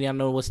don't maybe not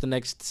know what's the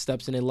next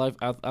steps in their life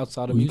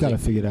outside of You music. got to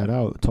figure that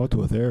out. Talk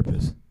to a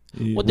therapist.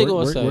 What they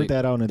gonna say? Work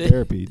that out in They-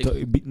 therapy.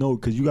 they- No,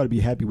 because you got to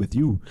be happy with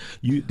you.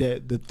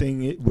 The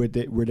thing where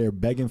they're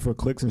begging for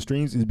clicks and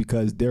streams is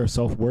because their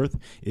self-worth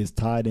is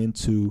tied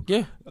into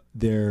Yeah,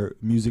 their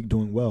music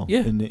doing well.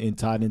 Yeah. and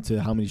tied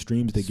into how many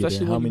streams they especially get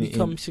and how when many you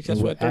become and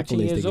successful what at 13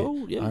 accolades years they get.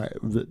 old. Yeah, All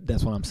right,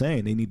 that's what I'm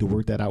saying. They need to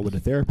work that out with a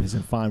therapist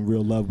and find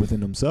real love within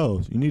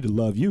themselves. You need to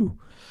love you.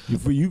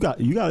 You got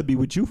to be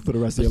with you for the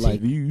rest of But your see-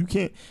 life. You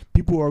can't.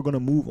 People are going to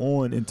move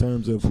on in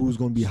terms of who's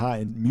going to be hot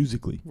in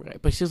musically. right.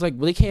 But it's just like,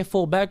 well, they can't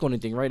fall back on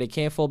anything, right? They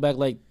can't fall back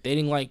like they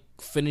didn't like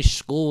finish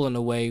school in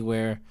a way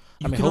where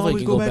You I mean, can hopefully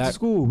always they go can back to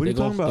school. What are you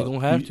talking about? They're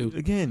gonna have to.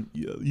 Again,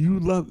 you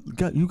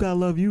gotta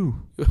love you.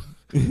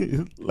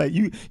 Like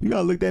you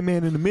gotta look that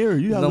man in the mirror.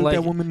 You gotta It's not look that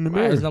like- woman in the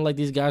Right, mirror. it's not like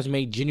these guys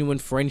make genuine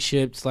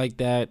friendships like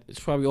that. It's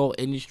probably all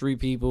industry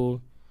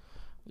people.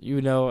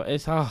 You know,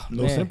 it's no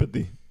man.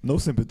 sympathy. No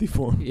sympathy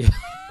for him Yeah.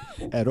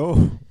 at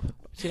all.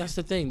 See, that's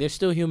the thing. They're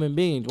still human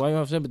beings. Why you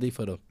have sympathy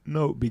for them?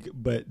 No,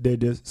 but they're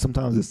just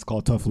sometimes it's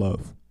called tough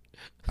love.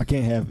 I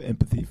can't have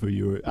empathy for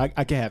you. I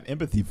can have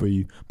empathy for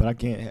you, but I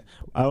can't.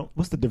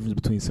 What's the difference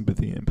between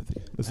sympathy and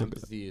empathy? Let's look at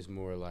that. Empathy is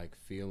more like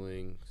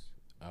feelings.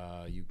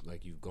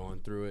 You've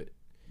gone through it,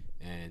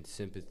 and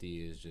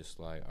sympathy is just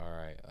like, all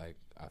right,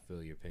 I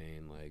feel your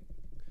pain. Like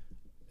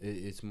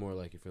it's more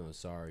like you're feeling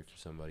sorry for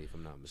somebody. If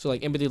I'm not mistaken. So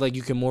like empathy, like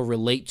you can more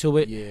relate to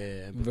it.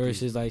 Yeah. Empathy.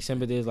 Versus like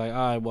sympathy is like, all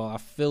right, well, I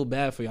feel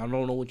bad for you. I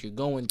don't know what you're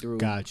going through.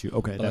 Got you.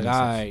 Okay, But that like, makes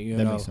sense. alright, you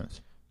that know, makes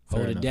sense.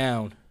 Hold Fair it enough.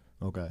 down.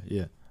 Okay,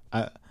 yeah.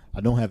 I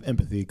don't have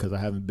empathy because I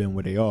haven't been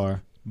where they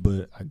are,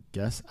 but I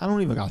guess I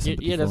don't even got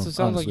sympathy. Yeah, for that's them, what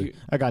sounds like honestly.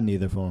 you- I got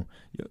neither for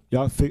them.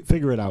 Y'all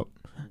figure it out.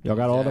 Y'all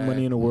got all the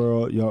money in the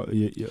world.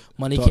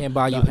 Money Talk- can't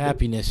buy you that-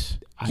 happiness,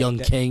 young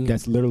king.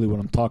 That's literally what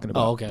I'm talking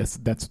about. Oh, okay.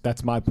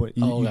 That's my point.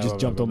 You, Oh, you okay, just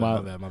jumped on my.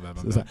 bad.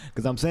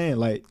 Because I'm saying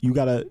like you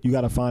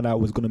gotta find out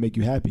what's gonna make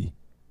you happy.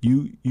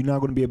 You're not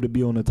gonna be able to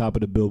be on the top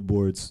of the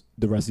billboards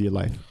the rest of your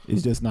life.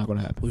 It's just not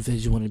gonna happen. What if they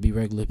just want to be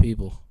regular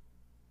people?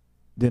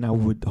 Then I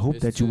would hope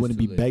It's that you too wouldn't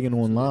be late. begging It's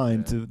too late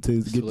online for that. to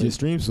It's get too your late.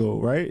 stream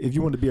sold, right? If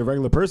you want to be a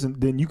regular person,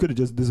 then you could have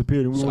just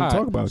disappeared and we wouldn't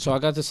talk about So you. I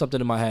got this something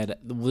in my head.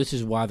 This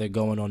is why they're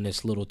going on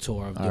this little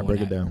tour of All doing right, break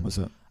that. it down. What's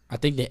up? I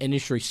think the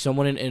industry,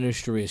 someone in the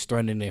industry is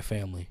threatening their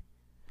family.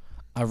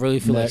 I really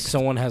feel Next. like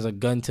someone has a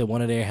gun to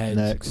one of their heads.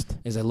 Next.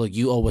 Is like, look,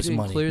 you owe us He didn't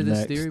money. clear this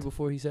Next. theory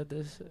before he said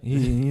this.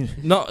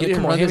 No, He didn't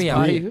come on, run hear this me by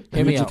out. you? Hear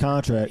Read me your out.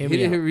 contract. Hear He me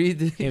didn't out.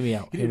 read. Hear me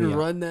out. He Hear me didn't out.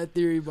 run that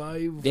theory by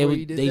you before They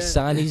you did they that.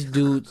 sign these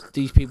dudes,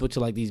 these people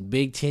to like these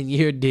big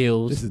 10-year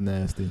deals, This is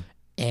nasty.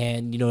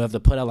 and you have to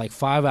put out like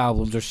 5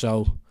 albums or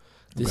so.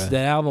 This is Okay.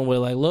 that album where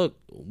like, look,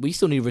 we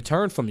still need a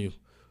return from you.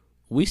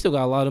 We still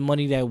got a lot of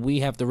money that we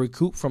have to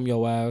recoup from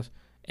your ass,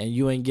 and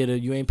you ain't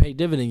paid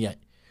dividend yet.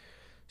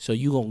 So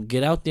you gonna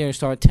get out there and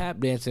start tap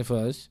dancing for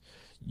us.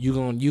 You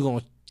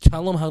gonna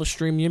tell them how to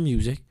stream your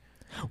music.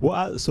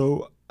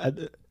 Well,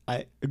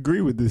 I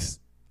agree with this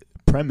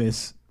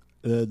premise.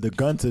 The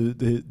gun to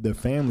the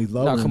family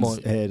loved come one's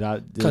on.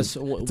 head. Because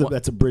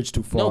That's a bridge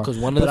too far. No, 'cause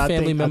one of the But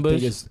family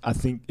members- I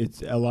think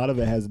it's a lot of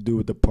it has to do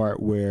with the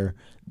part where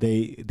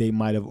they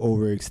might have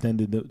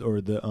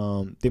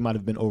overextended they might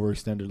have been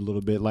overextended a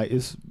little bit. Like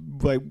it's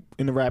like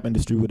in the rap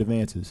industry with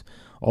advances.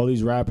 All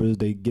these rappers,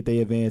 they get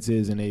their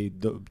advances and they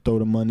throw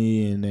the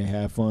money and they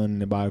have fun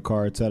and they buy a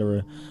car,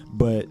 etc.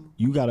 But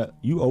you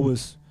owe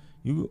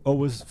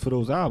us for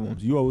those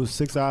albums. You owe us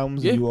 6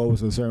 albums Yeah. and you owe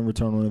us a certain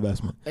return on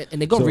investment.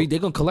 and they're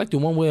gonna collect it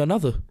one way or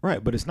another.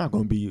 Right, but it's not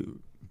going to be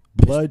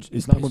blood.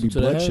 It's not going to be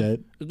Pistol to the head.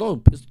 bloodshed. It's going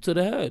pistol to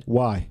the head.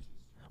 Why?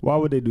 Why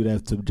would they do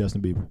that to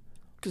Justin Bieber?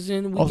 Cause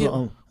then we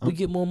Also,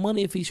 get more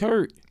money if he's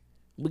hurt.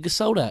 We can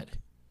sell that.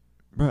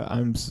 Bro,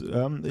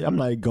 I'm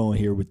not going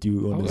here with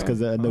you on this Okay.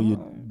 because I know you're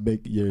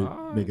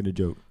Alright. making a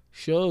joke.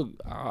 Sure,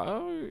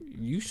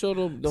 you saw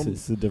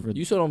It's a different.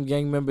 you saw them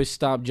gang members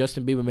stop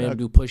Justin Bieber, made Yeah. him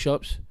do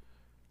push-ups.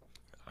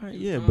 All right,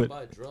 yeah, Trying to but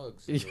buy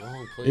drugs in the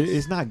wrong place.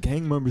 it's not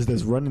gang members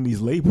that's running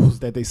these labels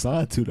that they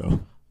signed to though.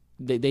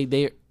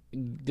 They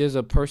there's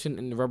a person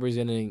in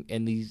representing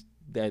and these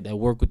that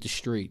work with the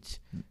streets.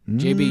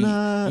 JB,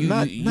 Nah, you-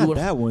 not you not would-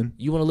 that one.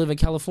 You want to live in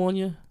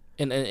California,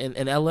 in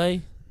LA?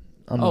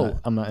 I'm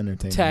not entertaining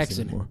this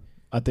taxing. anymore.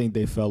 I think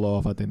they fell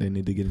off. I think they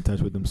need to get in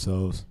touch with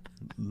themselves.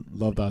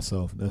 Love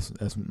thyself. That's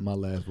my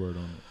last word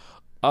on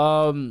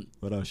it.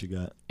 What else you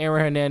got?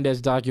 Aaron Hernandez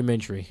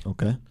documentary.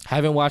 Okay,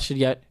 Haven't watched it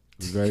yet.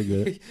 it's very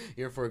good.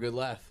 Here for a good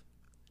laugh.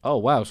 Oh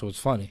wow, so it's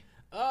funny.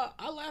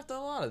 I laughed at a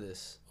lot of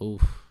this.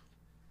 Oof.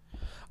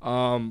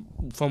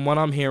 From what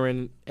I'm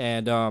hearing,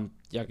 and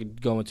y'all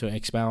could go into and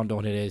expound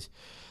on it, is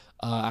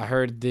I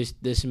heard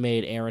this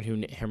made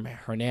Aaron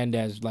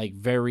Hernandez like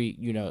very,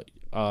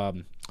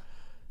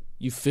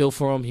 you feel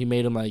for him. He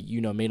made him like,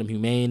 made him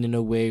humane in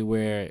a way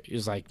where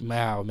it's like,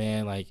 wow,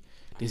 man, like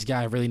this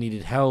guy really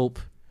needed help.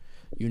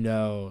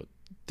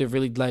 There's they're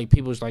really like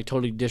people's like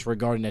totally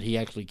disregarding that he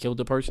actually killed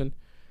the person.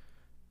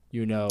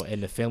 You know,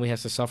 and the family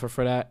has to suffer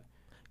for that.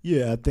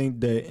 Yeah, I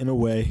think that in a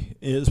way,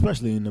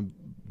 especially in the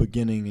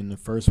beginning, in the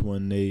first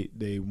one,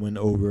 they went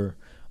over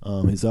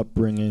his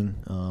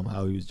upbringing,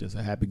 how he was just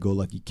a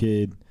happy-go-lucky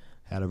kid,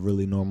 had a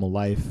really normal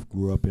life,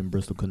 grew up in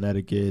Bristol,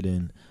 Connecticut,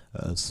 in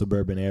a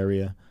suburban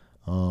area.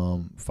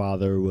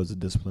 Father was a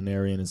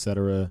disciplinarian,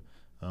 etc.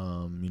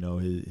 You know,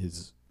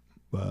 his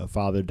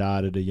father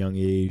died at a young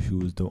age, who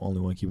was the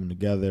only one keeping them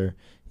together.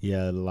 He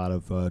had a lot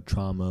of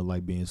trauma,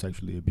 like being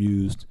sexually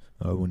abused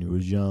when he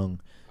was young.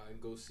 I can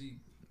go see.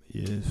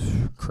 Yeah, it's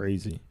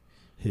crazy.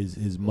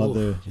 His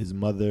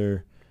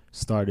mother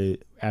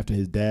started, after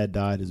his dad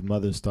died, his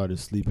mother started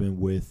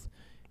sleeping with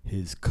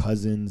his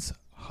cousin's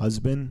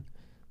husband.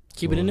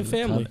 Keep it in the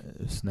family.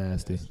 It's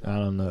nasty. I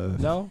don't know.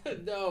 No,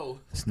 No.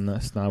 It's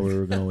not where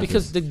we're going with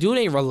because this. the dude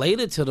ain't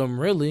related to them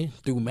really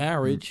through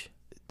marriage.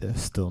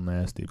 That's still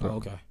nasty, bro. Oh,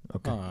 okay.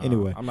 Okay.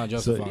 Anyway, I'm not so,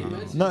 justifying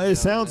it. no, it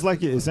sounds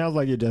like it. It sounds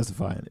like you're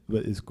justifying it,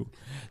 but it's cool.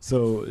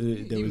 So there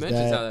He was mentions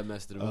that. how that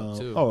messed him up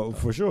too. Oh,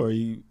 for sure.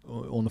 He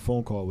on the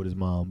phone call with his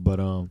mom. But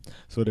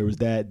so there was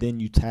that. Then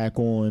you tack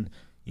on,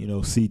 you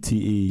know,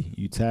 CTE.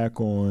 You tack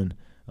on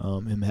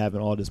him having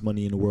all this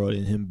money in the world,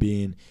 and him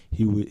being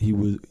he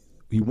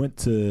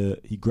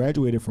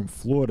graduated from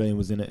Florida and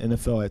was in the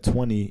NFL at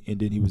 20, and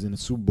then he was in the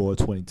Super Bowl at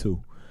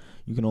 22.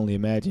 You can only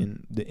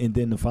imagine. And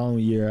then the following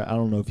year, I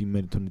don't know if he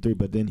made it 23,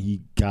 but then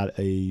he got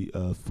a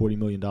 $40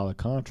 million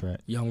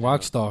contract. Young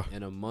rock star.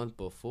 And a month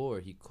before,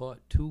 he caught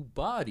 2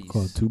 bodies.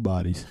 Called 2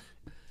 bodies.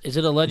 Is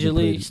it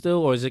allegedly played- still,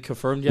 or is it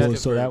confirmed yet? Well,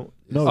 so that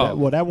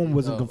Oh. that one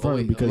wasn't Oh,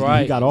 confirmed wait, because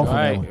right, he got off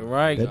right, on that one.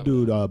 right. That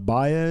dude,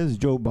 Baez,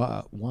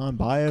 Juan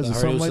Baez, I or heard it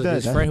something was like that.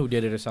 his friend who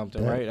did it or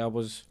something, that- right? That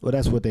was Well,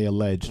 that's what they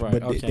alleged. Right,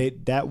 But okay.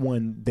 that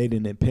one they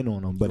didn't pin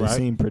on him, but it Right.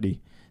 seemed pretty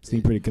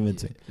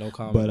convincing. no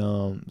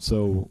comment. But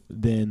so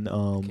then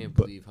Can't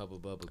but believe Hubba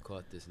Bubba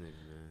caught this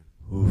nigga, man.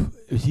 oof,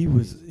 he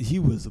was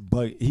a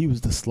bug. He was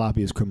the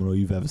sloppiest criminal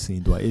you've ever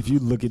seen, Dwight. If you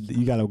look at,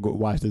 you gotta go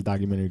watch this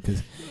documentary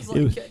because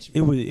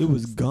it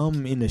was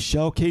gum in the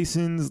shell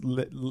casings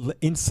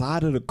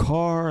inside of the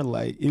car.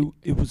 Like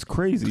it was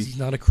crazy. He's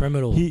not a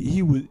criminal.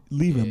 He was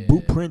leaving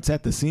boot prints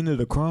at the scene of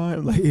the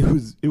crime. Like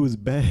it was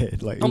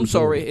bad. Like it I'm was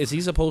sorry. horrible. Is he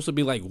supposed to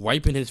be like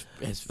wiping his?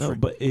 No,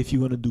 but if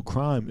you're gonna do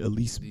crime, at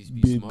least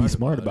Be be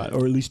smart about it,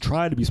 or at least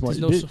try to be smart.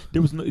 There's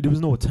no There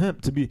was no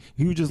attempt to be.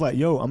 He was just like,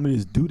 "Yo, I'm gonna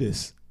just do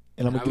this,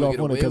 and I'm gonna get off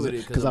on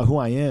it because of who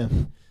I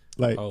am."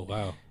 Like, oh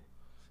wow,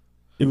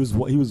 he was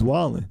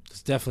wilding.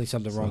 there's definitely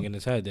something wrong in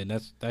his head. Then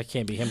that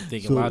can't be him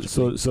thinking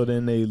logically. So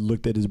then they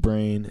looked at his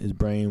brain. His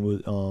brain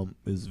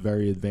was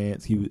very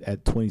advanced. He was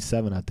at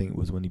 27, I think,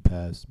 was when he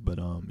passed. But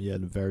he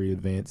had a very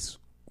advanced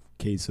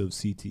case of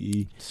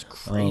CTE. It's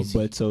crazy.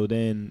 But so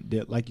then,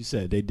 like you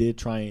said, they did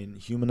try and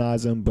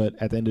humanize him. But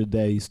at the end of the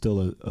day, he's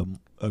still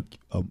a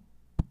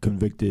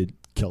convicted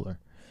killer.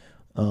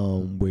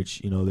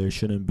 Which, you know, there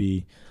shouldn't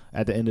be.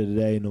 At the end of the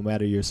day, no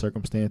matter your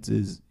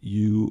circumstances,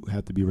 you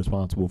have to be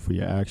responsible for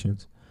your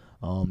actions.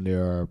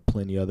 There are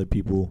plenty of other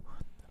people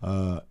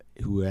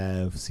who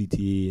have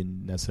CTE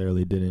and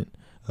necessarily didn't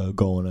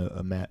go on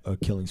a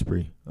killing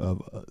spree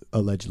of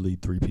allegedly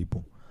 3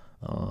 people.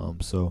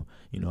 So,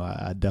 you know,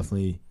 I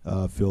definitely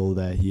feel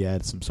that he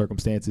had some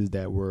circumstances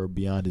that were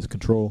beyond his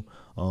control.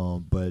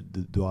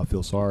 But do I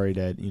feel sorry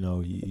that, you know,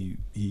 he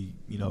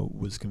you know,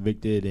 was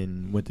convicted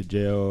and went to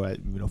jail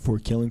for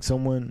killing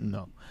someone?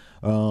 No.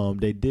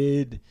 They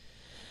did.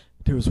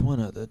 There was one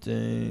other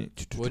thing.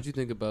 What'd you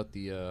think about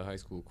the high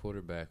school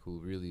quarterback who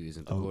really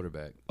isn't the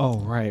quarterback? Oh,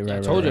 right. I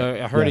told you.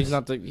 I heard Yes. he's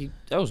not the.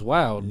 That was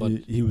wild, but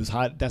He was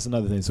high. That's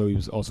another thing. So he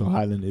was also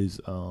hiding his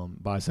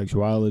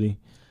bisexuality.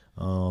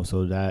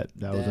 So that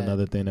was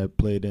another thing that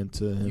played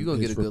into him. You gonna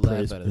his get a good laugh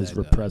repressed- out of his that,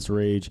 though. repressed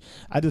rage.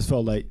 I just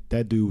felt like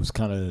that dude was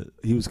kind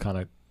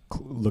of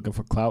looking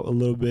for clout a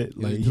little bit.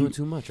 He Like was doing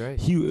too much, right?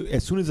 he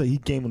as soon as he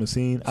came on the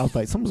scene, I was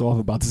like, something's off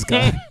about this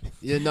guy.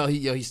 Yeah, no,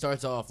 he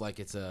starts off like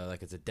it's a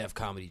Def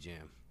Comedy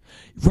Jam.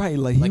 Right,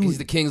 like Like he he's was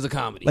the kings of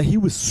comedy. like he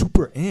was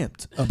super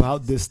amped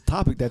about this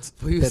topic that's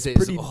He was saying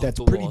some pretty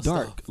off-the-wall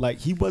dark. stuff. Like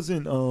he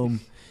wasn't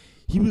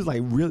he was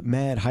like real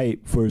mad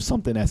hype for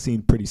something that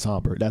seemed pretty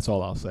somber. That's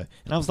all I'll say.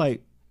 And I was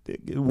like,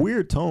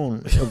 weird tone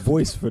of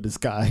voice for this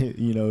guy,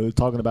 you know,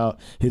 talking about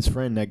his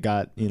friend that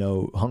got, you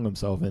know, hung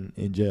himself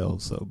in jail.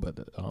 So, but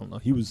I don't know.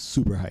 He was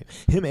super hype.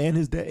 Him and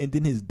his dad, and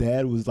then his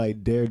dad was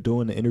like there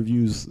doing the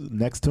interviews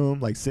next to him,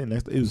 like sitting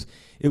next.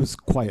 It was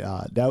quite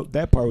odd.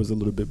 That part was a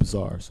little bit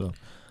bizarre. So,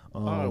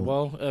 all right,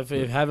 well, if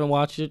you haven't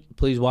watched it,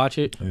 please watch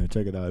it. yeah,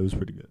 check it out. It was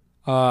pretty good.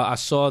 I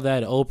saw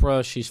that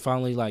Oprah. She's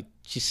finally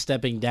she's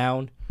stepping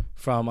down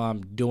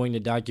from doing the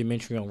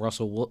documentary on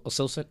Russell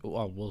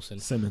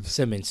Wilson. Simmons,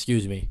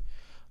 excuse me.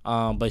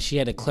 But she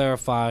had to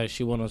clarify.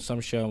 She went on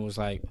some show and was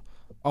like,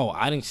 "Oh,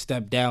 I didn't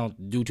step down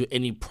due to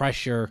any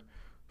pressure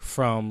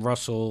from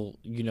Russell,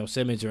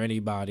 Simmons or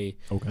anybody."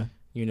 Okay.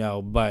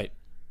 But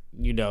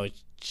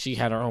she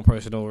had her own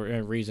personal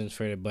reasons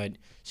for it. But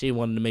she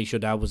wanted to make sure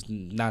that was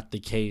not the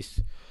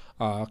case.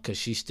 because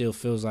she still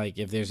feels like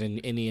if there's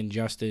any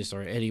injustice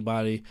or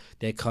anybody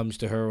that comes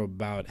to her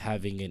about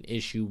having an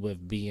issue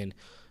with being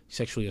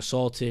sexually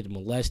assaulted,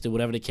 molested,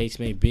 whatever the case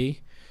may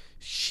be,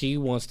 she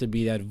wants to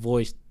be that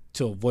voice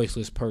to a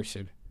voiceless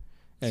person.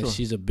 And Sure.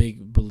 she's a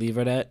big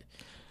believer of that.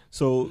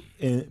 So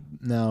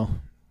now,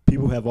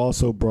 people have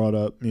also brought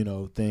up,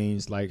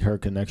 things like her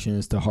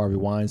connections to Harvey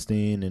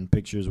Weinstein and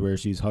pictures where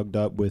she's hugged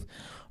up with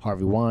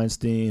Harvey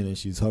Weinstein and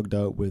she's hugged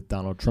up with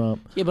Donald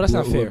Trump. Yeah, but that's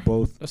not Who are fair.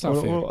 Both. That's not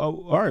fair.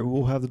 All right,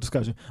 we'll have the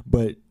discussion.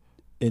 But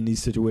in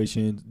these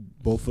situations,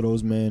 both of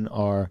those men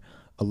are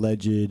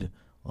alleged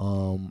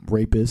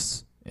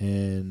rapists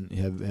and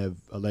have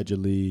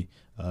allegedly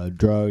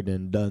drugged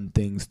and done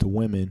things to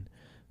women.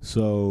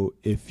 So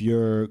if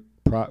you're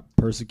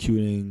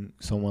persecuting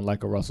someone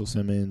like a Russell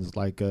Simmons,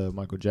 like a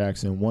Michael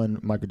Jackson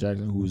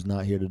who's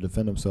not here to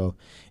defend himself,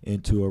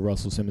 into a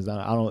Russell Simmons,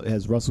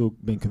 has Russell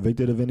been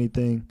convicted of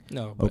anything?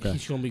 No, but Okay.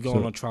 he's going to be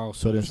going on trial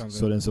soon.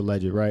 So then it's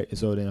alleged, right?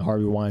 So then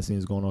Harvey Weinstein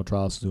is going on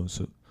trial soon.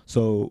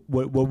 So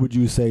what would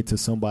you say to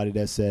somebody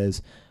that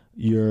says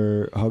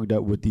you're hugged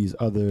up with these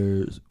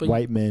other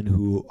white men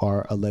who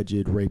are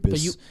alleged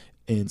rapists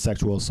and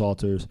sexual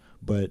assaulters,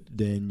 but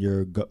then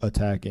you're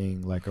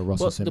attacking like a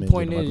Russell Simmons and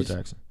a Michael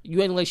Jackson?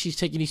 You acting like she's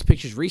taking these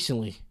pictures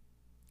recently.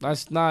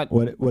 That's not.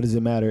 What does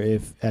it matter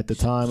if at the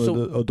time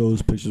of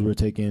those pictures were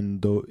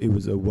taken, though it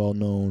was a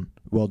well-known,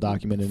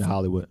 well-documented in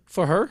Hollywood?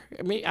 For her,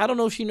 I mean, I don't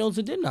know if she knows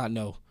or did not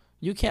know.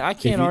 I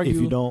can't argue.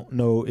 If you don't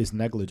know, it's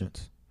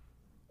negligence.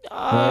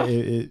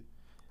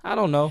 I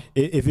don't know.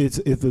 If it's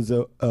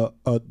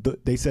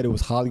they said it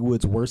was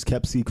Hollywood's worst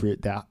kept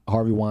secret that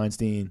Harvey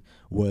Weinstein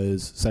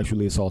was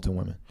sexually assaulting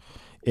women.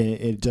 And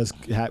it just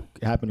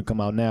happened to come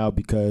out now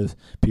because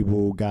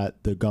people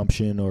got the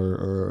gumption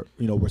or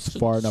were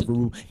far enough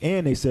removed.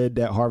 And they said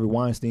that Harvey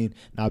Weinstein,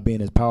 not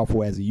being as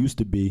powerful as he used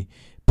to be,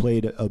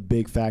 played a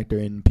big factor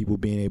in people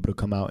being able to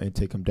come out and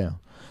take him down.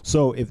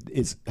 So if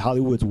it's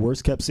Hollywood's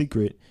worst kept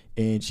secret,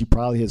 and she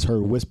probably has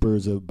heard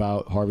whispers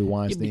about Harvey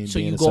Weinstein so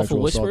being you a go sexual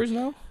for whispers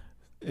assault.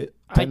 now?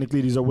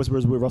 Technically, these are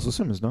whispers with Russell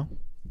Simmons, no?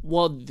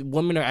 Well, the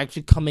women are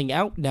actually coming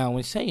out now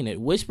and saying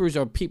it. Whispers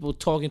are people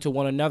talking to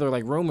one another,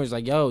 like rumors,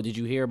 like, yo, did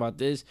you hear about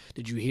this?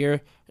 Did you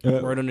hear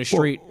word on the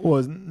street? Well,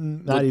 it's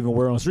not even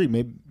word on the street.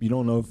 Maybe you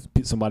don't know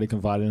if somebody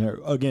confided in her.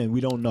 Again,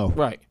 we don't know.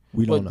 Right.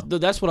 We don't know.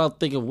 That's what I'll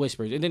think of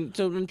whispers. And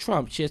then,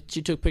 Trump, she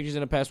took pictures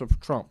in the past with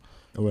Trump.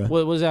 Okay.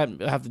 What does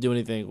that have to do with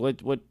anything?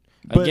 What?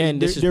 But again,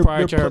 this is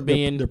prior to her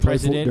being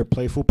president. They're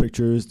playful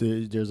pictures.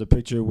 There's a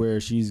picture where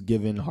she's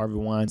giving Harvey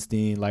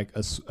Weinstein like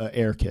a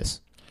air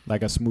kiss,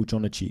 like a smooch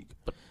on the cheek.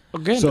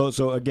 Again,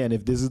 so again,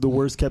 if this is the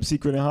worst kept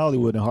secret in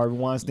Hollywood, and Harvey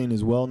Weinstein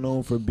is well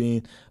known for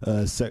being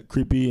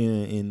creepy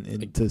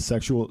and to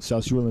sexual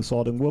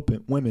assaulting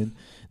women,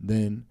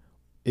 then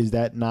is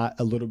that not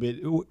a little bit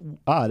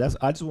I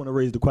just want to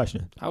raise the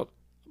question.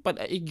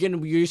 But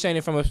again, you're saying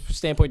it from a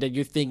standpoint that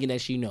you're thinking that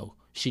she knew.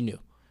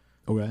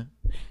 Okay.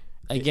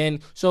 Again,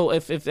 so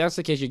if that's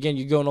the case, again,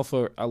 you're going off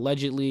for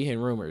allegedly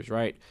and rumors,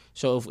 right?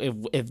 So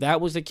if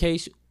that was the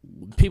case,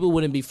 people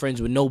wouldn't be friends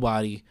with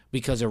nobody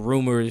because of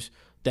rumors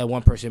that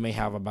one person may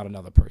have about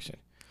another person,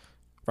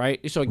 right?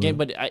 So again,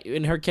 but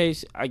in her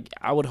case,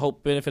 I would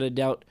hope, benefit of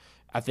doubt,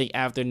 I think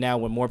after now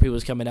when more people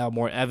is coming out,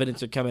 more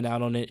evidence are coming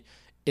out on it,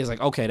 it's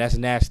like, okay, that's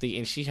nasty,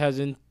 and she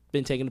hasn't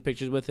been taking the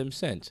pictures with him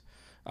since.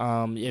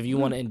 If you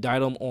want to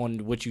indict him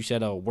on what you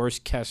said, a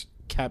worst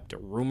kept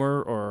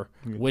rumor or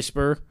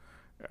whisper,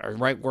 or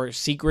right word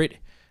secret,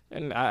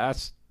 and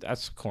that's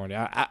corny.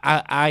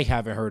 I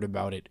haven't heard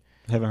about it.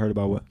 Haven't heard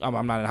about what?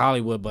 I'm not in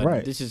Hollywood,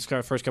 but This is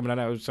first coming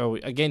out. So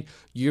again,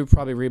 you're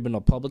probably reading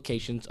the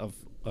publications of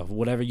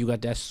whatever you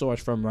got that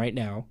source from right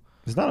now.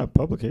 It's not a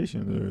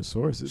publication or a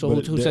source. So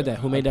who said that?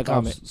 Who made that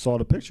comment? I saw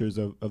the pictures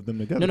of them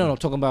together. No. I'm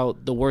talking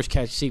about the worst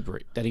kept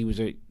secret that he was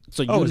a.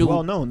 So you it's knew,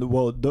 well known.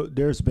 Well,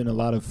 there's been a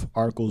lot of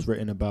articles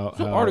written about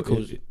how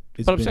articles.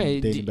 It's but I'm been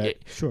saying, dating back.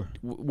 Sure.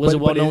 Was it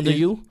well known to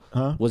you?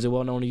 Huh? Was it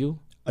well known to you?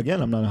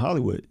 Again, I'm not in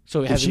Hollywood.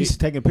 So if she's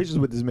taking pictures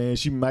with this man,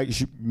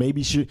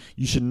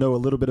 you should know a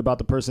little bit about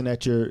the person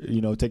that you're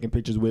taking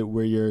pictures with,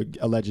 where you're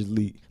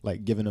allegedly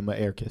like giving him an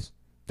air kiss.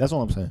 That's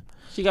all I'm saying.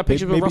 She got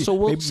pictures with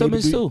Russell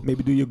Simmons too.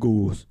 Maybe do your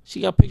Googles. She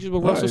got pictures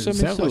with Russell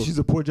Simmons sounds too. Like she's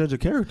a poor judge of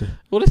character.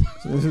 What is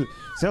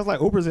sounds like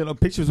Oprah's in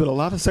pictures with a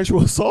lot of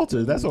sexual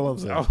assaulters. That's all I'm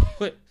saying.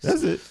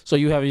 That's it. So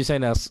you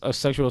saying that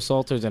sexual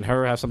assaulters and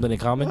her have something in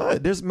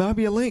common? There's might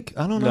be a link.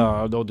 I don't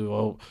know. No, don't do it.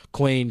 Oh,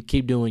 Queen,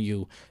 keep doing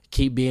you.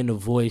 Keep being the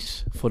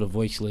voice for the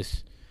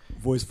voiceless.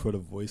 Voice for the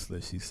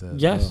voiceless, she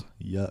said. Yes.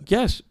 Yuck.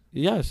 Yes.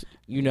 She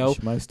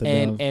might step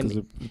down because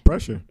of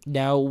pressure.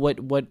 Now,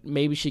 what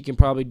maybe she can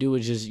probably do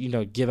is just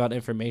give out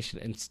information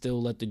and still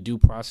let the due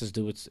process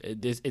do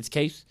its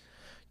case.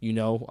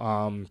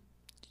 It's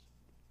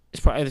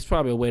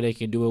probably a way they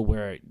can do it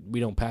where we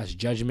don't pass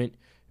judgment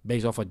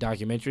based off a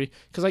documentary.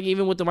 Because like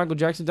even with the Michael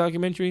Jackson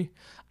documentary,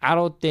 I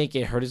don't think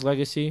it hurt his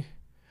legacy.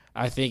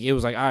 I think it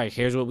was like, all right,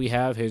 here's what we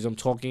have. Here's them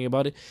talking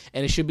about it.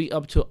 And it should be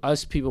up to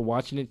us people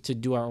watching it to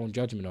do our own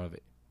judgment of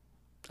it.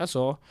 That's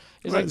all.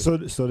 It's Right,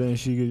 like so then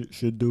she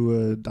should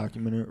do a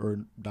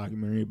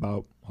documentary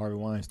about Harvey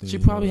Weinstein. she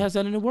probably has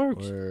that in the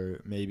works.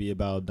 or maybe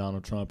about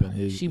Donald Trump and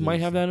his. She might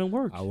have that in the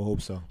works. I will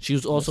hope so. She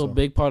was also a so.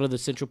 big part of the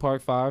Central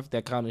Park Five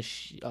that kind of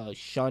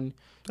shunned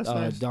That's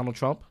nice. Donald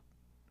Trump.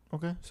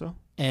 Okay, so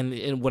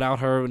And without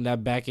her and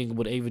that backing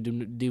with Ava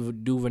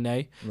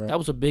DuVernay, right. that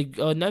was a big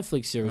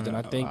Netflix series. And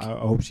I think I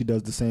hope she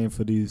does the same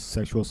for these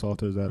sexual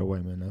assaulters that are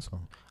white men. That's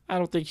all. I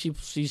don't think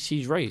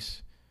she's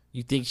race.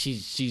 You think she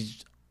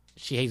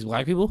hates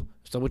black people?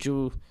 Is that what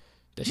you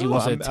that she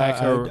wants to attack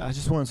her? I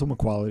just want some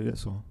equality.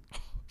 That's all.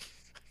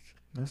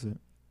 That's it.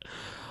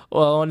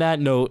 Well, on that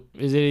note,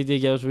 is there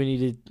anything else we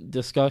need to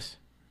discuss?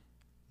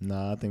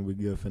 Nah, I think we're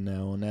good for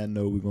now. On that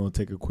note, we're gonna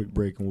take a quick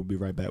break and we'll be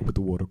right back with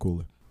the water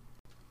cooler.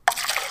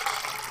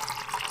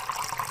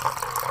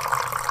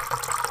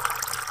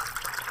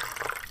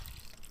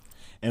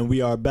 And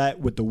we are back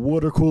with the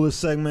water cooler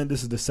segment.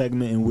 This is the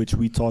segment in which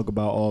we talk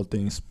about all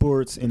things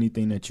sports,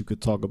 anything that you could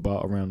talk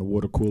about around the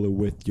water cooler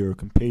with your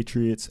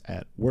compatriots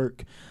at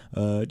work.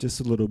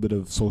 Just a little bit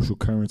of social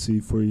currency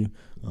for you,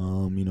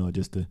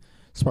 just to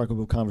spark up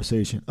a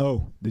conversation.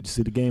 Oh, did you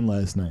see the game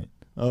last night?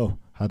 Oh,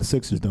 how the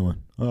Sixers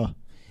doing? Oh,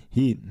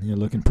 Heat, you're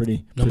looking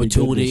pretty Number pretty 2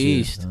 good in the this year.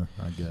 East.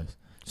 I guess.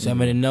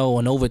 7-0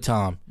 in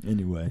overtime.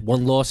 Anyway.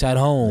 1 loss at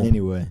home.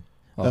 Anyway.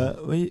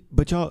 Oh.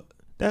 But y'all,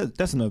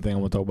 that's another thing I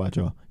want to talk about,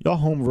 y'all. Y'all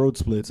home road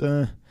splits.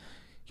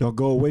 Y'all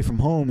go away from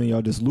home and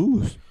y'all just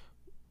lose.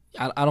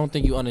 I don't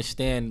think you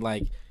understand.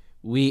 Like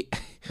we.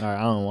 All right,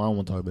 I don't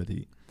want to talk about the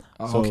Heat.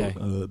 Okay.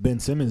 Ben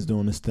Simmons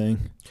doing this thing,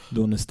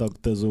 doing this stuck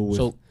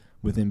thizzle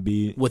with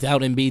Embiid.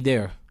 Without Embiid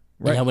there,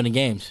 Right. and winning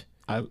games.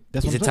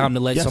 That's Is what it I'm time saying. to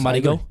let Yes, somebody I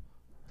agree. go?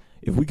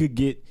 If we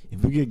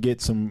could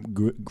get some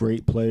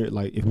great player,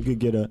 like if we could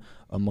get a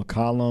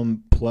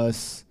McCollum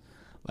plus,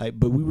 like,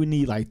 but we would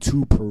need like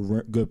 2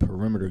 good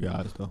perimeter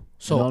guys though.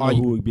 So I don't know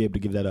who would be able to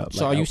give that up.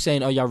 So are you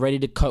saying, are y'all ready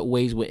to cut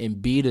ways with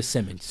Embiid or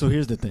Simmons? So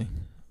here's the thing,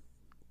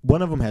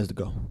 one of them has to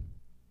go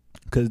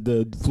because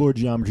the floor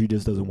geometry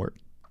just doesn't work.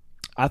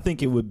 I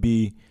think it would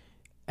be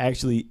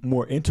actually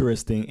more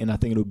interesting, and I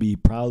think it would be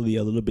probably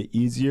a little bit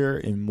easier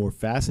and more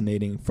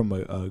fascinating from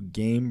a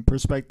game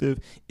perspective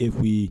if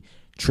we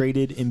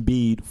traded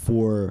Embiid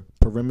for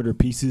perimeter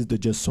pieces to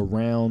just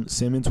surround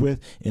Simmons with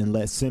and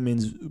let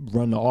Simmons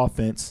run the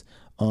offense,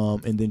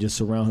 and then just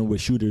surround him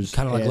with shooters.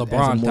 Kind of like as a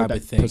LeBron more type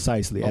of thing.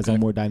 Precisely, as a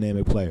more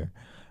dynamic player.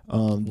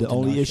 The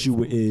only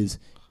issue is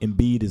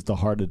Embiid is the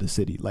heart of the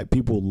city. Like,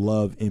 people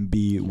love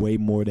Embiid way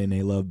more than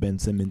they love Ben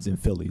Simmons in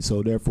Philly.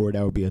 So therefore,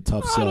 that would be a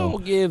tough sell. I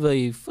don't give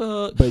a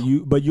fuck. But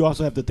you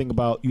also have to think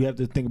about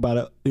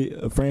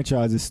a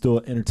franchise is still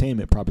an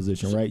entertainment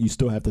proposition, right? You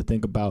still have to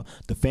think about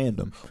the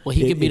fandom. Well,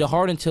 he could be the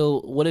heart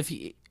until what?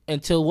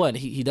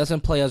 He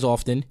doesn't play as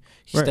often.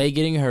 He Right. stay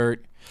getting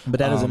hurt. But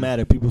that doesn't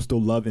matter. People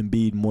still love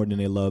Embiid more than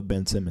they love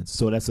Ben Simmons.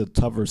 So that's a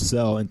tougher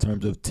sell in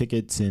terms of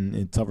tickets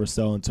and tougher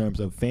sell in terms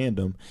of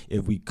fandom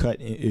if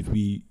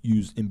we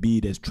use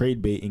Embiid as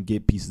trade bait and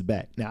get pieces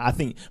back. Now, I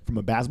think from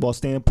a basketball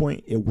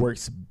standpoint, it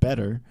works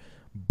better,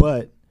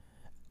 but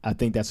I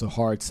think that's a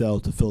hard sell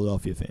to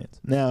Philadelphia fans.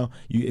 Now,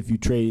 if you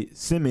trade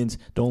Simmons,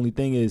 the only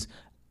thing is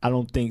I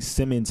don't think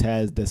Simmons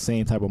has the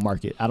same type of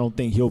market. I don't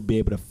think he'll be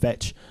able to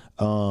fetch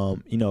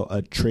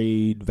a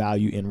trade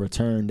value in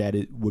return that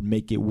it would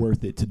make it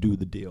worth it to do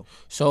the deal.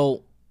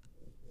 So,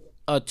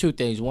 2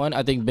 things. One,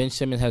 I think Ben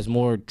Simmons has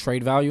more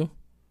trade value,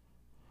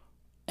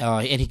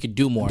 and he could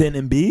do more. Then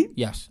Embiid?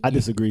 Yes. I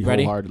disagree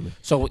wholeheartedly.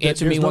 So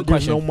answer me one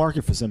question. There's no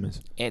market for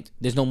Simmons.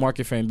 There's no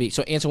market for Embiid.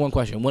 So answer one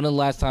question. When the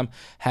last time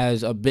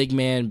has a big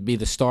man be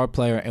the star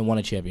player and won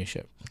a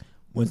championship?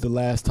 When's the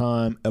last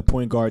time a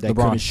point guard that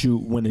LeBron. couldn't shoot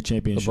win a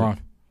championship?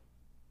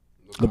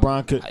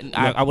 LeBron could.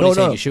 I wouldn't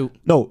say he could shoot.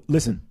 No,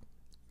 listen.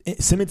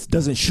 Simmons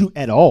doesn't shoot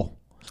at all.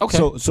 Okay.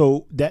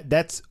 So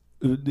that's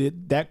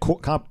that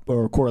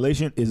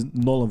correlation is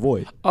null and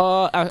void.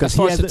 As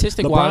far as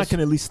statistic LeBron wise,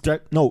 can at least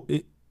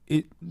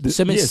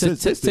Simmons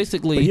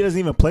statistically, but he doesn't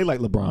even play like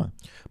LeBron.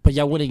 But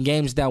y'all winning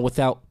games now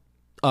without.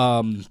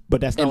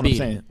 But that's not what I'm Embiid.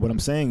 saying. What I'm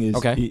saying is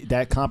Okay.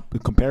 that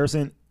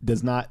comparison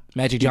does not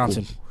Magic equal.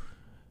 Johnson.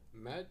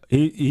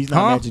 He's not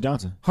Huh? Magic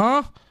Johnson.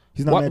 Huh?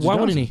 He's not Magic Why Johnson.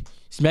 wouldn't he?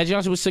 Magic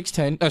Johnson was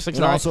 6'10", 6'9".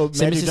 And also,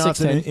 Simmons Magic is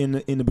Johnson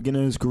 6'10". in the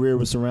beginning of his career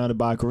was surrounded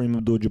by Kareem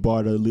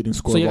Abdul-Jabbar, the leading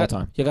scorer So you of all got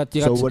time. you got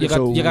what we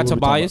talking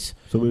Tobias.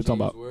 about? So what we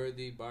talking about?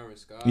 Worthy, Byron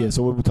Scott. Yeah.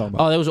 So what we talking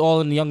about? Oh, that was all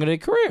in the younger their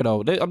career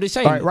though. I'm just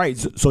saying. Right.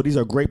 So these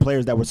are great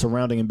players that were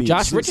surrounding Embiid.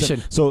 Josh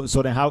Richardson. So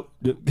then how?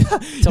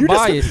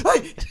 Tobias.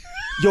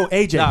 Yo,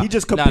 AJ, No, he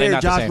just no, they're compared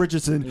not the Josh same.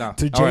 Richardson No. to All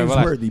right, James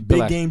relax, Worthy. Big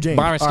relax. game James.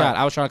 Byron All Scott.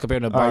 right. I was trying to compare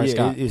him to All Byron right,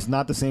 Scott. It's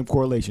not the same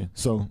correlation.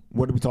 So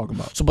what are we talking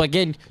about? So, but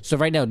again,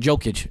 right now,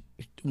 Jokic,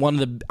 one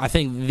of the, I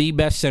think, the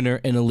best center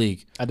in the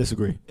league. I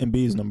disagree.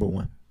 Embiid is number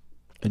 1,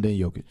 and then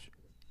Jokic.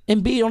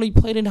 Embiid only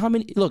played in how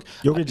many? Look,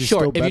 Jokic is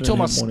sure. still If you're better talking than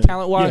him about on it.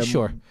 talent-wise, Yeah,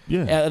 sure.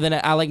 yeah. Then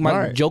I like my All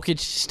right. Jokic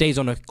stays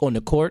on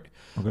the court.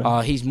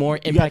 Okay. He's more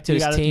impact to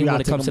his team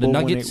when it comes to the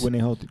Nuggets. When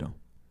they're healthy, though,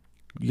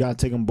 you gotta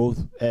take them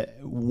both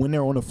when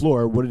they're on the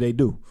floor. What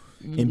do?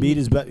 Embiid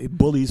is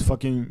bullies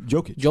fucking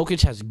Jokic.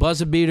 Jokic has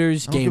buzzer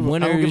beaters, game I don't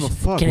winners, give a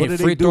fuck. can What hit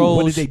did free they do? throws.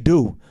 What did they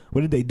do?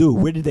 What did they do?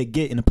 Where did they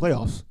get in the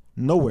playoffs?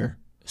 Nowhere.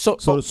 So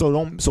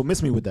So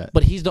miss me with that.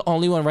 but he's the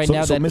only one right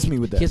now So that miss me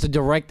with that. he has a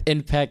direct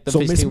impact of So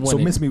his miss, team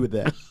winning. miss me with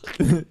that.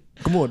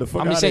 Come on, the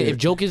fuck I'm out just saying, here. if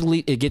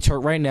Jokic it gets hurt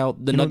right now,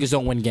 the Nuggets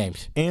don't win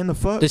games. And the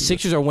fuck, The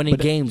Sixers are winning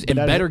games and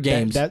better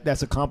games.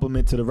 That's a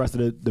compliment to the rest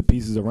of the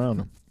pieces around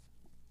them.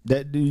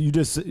 That you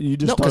just No, talking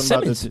because about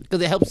Simmons, this.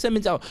 because it helps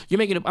Simmons out. I'm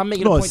making a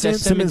point that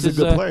Simmons Simmons is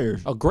a good player.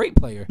 a great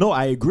player. No,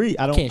 I agree.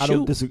 I Can't don't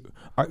shoot. disagree.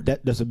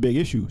 That's a big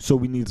issue. So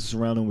we need to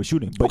surround him with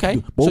shooting. But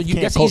Okay. both So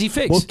can't that's an easy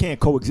fix. Both can't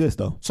coexist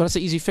though. So that's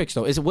an easy fix,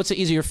 though. What's an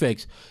easier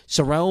fix?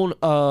 Surround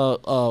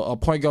a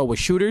point guard with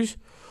shooters,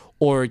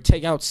 or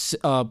take out?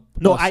 No,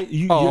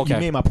 you okay.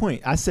 made my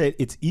point. I said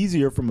it's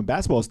easier from a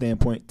basketball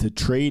standpoint to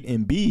trade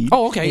Embiid.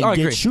 Oh, okay. And I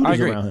get agree. shooters I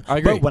agree. around him. I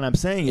agree. But what I'm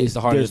saying It's is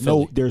the heart of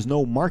Philly. there's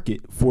no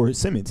market for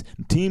Simmons.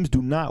 Teams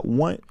do not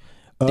want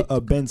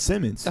a Ben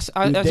Simmons.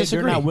 I they're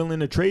disagree. not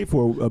willing to trade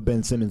for a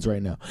Ben Simmons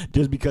right now,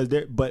 just because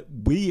they're. But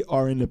we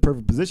are in the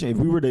perfect position. If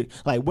we were to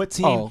what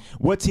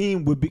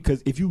team would be?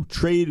 Because if you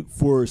trade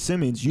for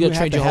Simmons, you gotta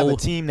have trade to your have whole- a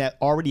team that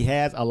already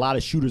has a lot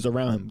of shooters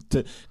around him.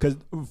 Because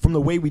from the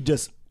way we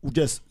just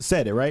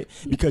said it, right?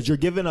 Because you're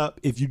giving up.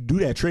 If you do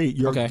that trade,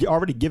 you're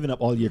already giving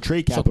up all your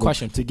trade capital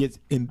question. to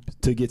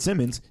get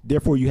Simmons.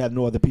 Therefore, you have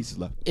no other pieces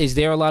left. Is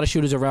there a lot of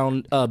shooters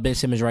around Ben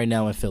Simmons right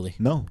now in Philly?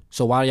 No.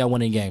 So why are y'all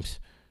winning games?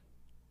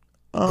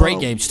 Great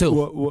games too.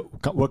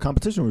 What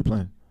competition are we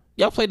playing?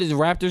 Y'all played the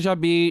Raptors. Y'all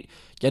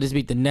just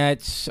beat the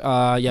Nets.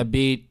 Y'all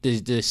beat the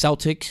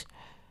Celtics.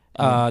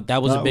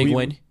 That was a big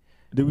win.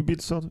 Did we beat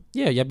the Celtics?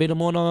 Yeah, y'all beat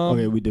them on.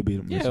 Okay, we did beat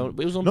them. Yeah, it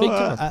was on No, big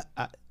time.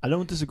 I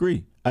don't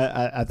disagree.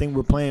 I think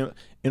we're playing,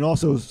 and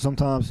also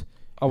sometimes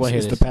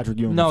it's the Patrick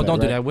Ewing. No, effect, don't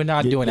do right? that. We're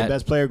not doing the that.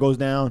 best player goes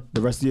down. The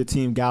rest of your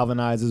team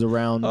galvanizes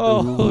around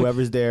Oh,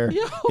 whoever's there,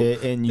 yo,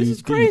 and you. this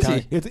is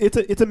crazy.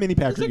 It's a mini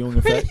Patrick Ewing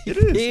effect. It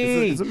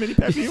is. It's a mini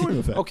Patrick Ewing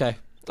effect. Okay.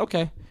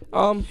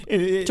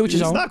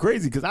 It's not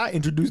crazy because I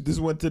introduced this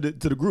one to the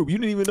group. You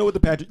didn't even know what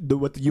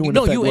the Ewing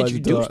No, effect you was.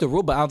 introduced the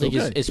rule, but I don't think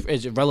Okay.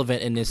 it's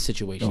relevant in this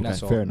situation. Okay,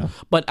 That's all. fair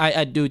enough. But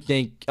I do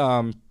think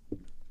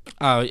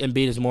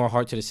Embiid is more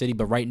heart to the city.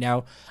 But right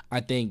now, I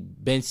think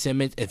Ben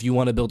Simmons, if you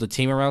want to build a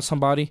team around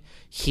somebody,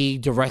 he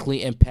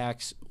directly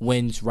impacts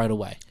wins right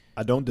away.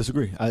 I don't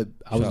disagree. I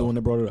was the one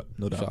that brought it up.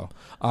 No doubt. So,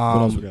 what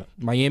else we got?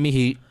 Miami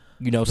Heat,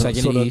 second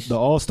So in the East. the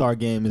All-Star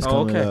game is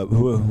coming okay. up.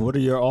 What are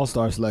your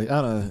All-Stars like?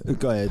 I don't know.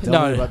 Go ahead. Tell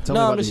me about I'm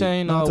the just Heat.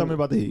 saying. No, tell me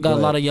about the Heat. Got Go a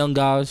lot ahead. of young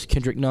guys.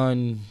 Kendrick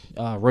Nunn,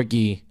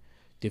 rookie,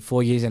 did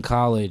 4 years in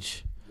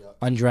college,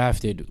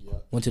 undrafted,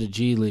 went to the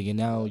G League, and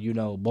now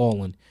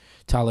balling.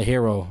 Tyler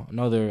Hero,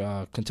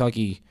 another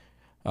Kentucky,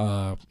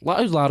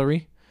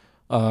 lottery,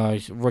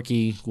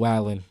 rookie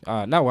Wildin,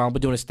 not Wildin,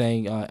 but doing his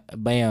thing.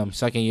 Bam,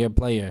 second year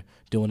player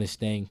doing his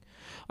thing.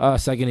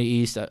 Second in the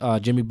East,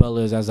 Jimmy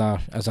Butler is as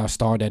our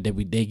star that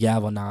they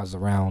galvanized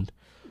around.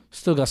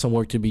 Still got some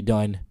work to be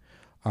done.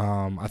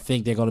 I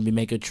think they're going to be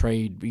making a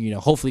trade,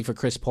 hopefully for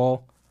Chris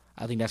Paul.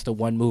 I think that's the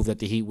one move that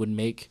the Heat would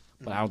make,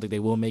 but I don't think they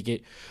will make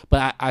it.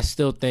 But I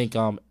still think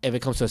if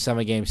it comes to a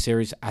 7-game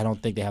series, I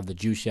don't think they have the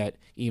juice yet,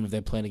 even if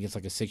they're playing against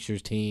like a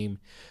Sixers team,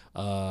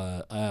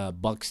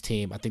 Bucks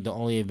team. I think the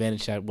only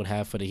advantage that would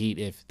have for the Heat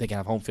if they can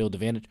have home field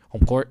advantage,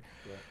 home court.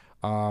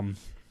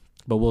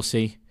 But we'll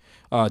see.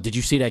 Did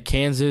you see that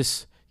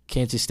Kansas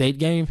State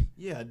game?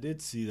 Yeah, I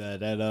did see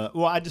that.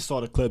 Well, I just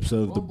saw the clips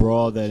of the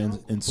brawl that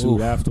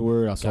ensued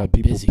afterward. I saw Got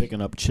people busy.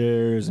 picking up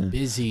chairs and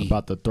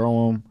about to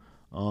throw them.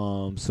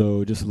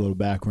 So just a little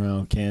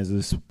background.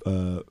 Kansas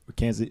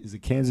is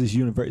it Kansas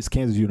University? It's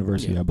Kansas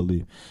University, I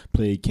believe.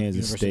 Played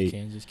Kansas University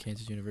State. of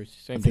Kansas University.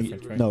 Same I think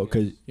difference, right? no,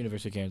 because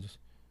University of Kansas.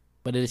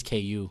 But it is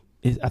KU.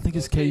 I think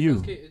it's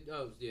KU.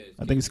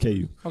 I think it's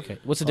KU. Okay.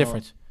 What's the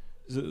difference?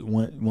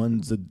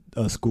 One's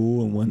a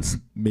school and one's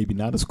maybe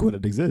not a school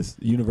that exists.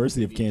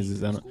 University of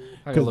Kansas. I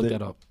gotta look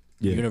that up.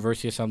 Yeah.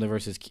 University of something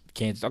versus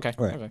Kansas. Okay.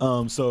 Right.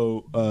 Okay.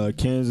 So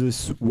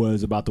Kansas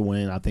was about to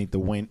win. I think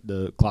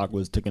the clock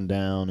was ticking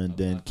down, and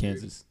then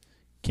Kansas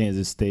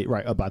State,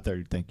 right, about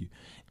 30. Thank you.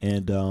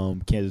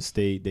 And Kansas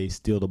State, they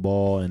steal the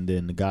ball, and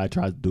then the guy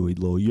tries to do a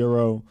little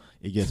euro.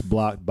 It gets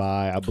blocked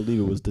by, I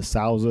believe it was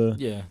DeSouza.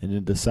 Yeah. And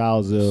then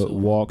DeSouza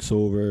walks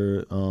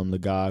over the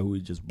guy who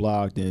he just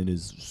blocked and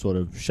is sort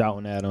of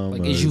shouting at him.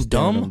 Like, or is you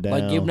staring dumb? him down.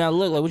 Like, give him that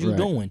look. Like, what you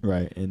doing?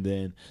 Right. And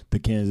then the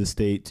Kansas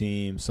State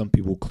team, some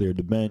people cleared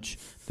the bench.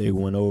 They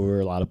went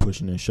over, a lot of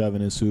pushing and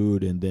shoving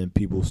ensued, and then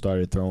people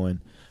started throwing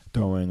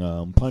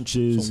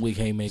punches. Some weak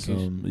haymakers.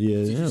 Did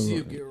you see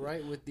him get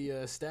right with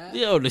the staff?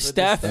 Yo, the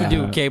staff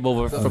dude came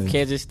over from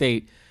Kansas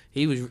State.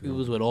 He was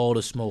with all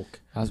the smoke.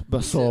 I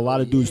saw a lot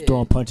of dudes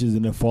throwing punches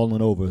and then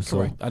falling over. So,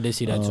 Correct. I did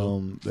see that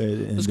too.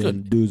 And then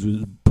good. dudes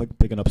was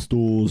picking up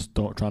stools,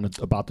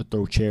 about to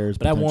throw chairs.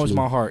 But that warms potentially.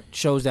 my heart.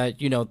 Shows that,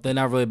 they're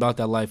not really about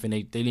that life, and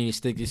they need to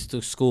stick this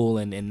to school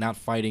and not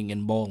fighting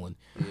and bawling.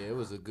 Yeah, it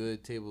was a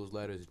good tables,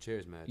 ladders, and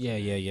chairs match.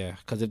 Yeah.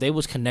 Because if they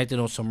was connected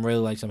on some really,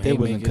 like, some They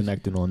wasn't haymakers.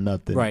 connected on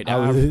nothing. Right.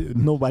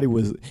 Nobody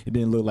was. It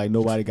didn't look like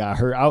nobody got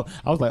hurt. I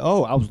was like,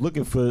 I was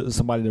looking for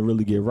somebody to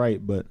really get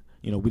right, but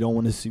we don't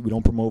want to see. We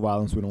don't promote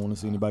violence. We don't want to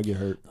see anybody get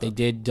hurt. They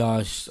did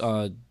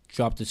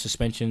drop the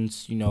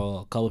suspensions. A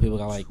couple of people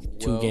got like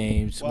 2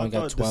 games. Well, One I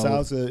got thought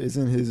 12. DeSalza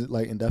isn't his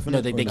like indefinite.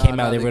 No, they or came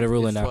out. They wrote a it's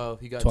ruling now. 12.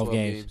 He got 12 12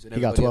 games. And He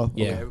got everybody 12? else-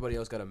 yeah, Okay. everybody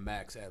else got a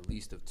max at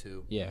least of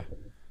 2. Yeah.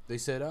 They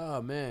said,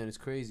 "Oh man, it's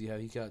crazy how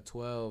he got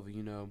 12."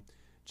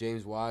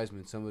 James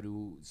Wiseman, somebody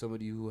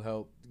who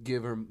helped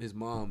give his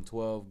mom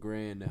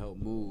 $12,000 to help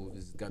move,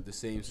 has got the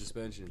same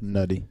suspension.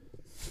 Nutty.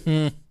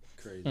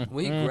 Crazy.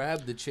 When he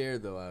grabbed the chair,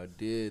 though, I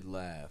did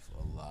laugh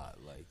a lot.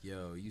 Like,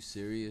 yo, you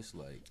serious?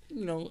 Like,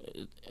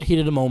 Heat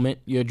of the moment.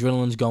 Your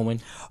adrenaline's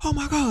going. Oh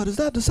my God, is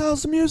that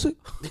DeSalza music?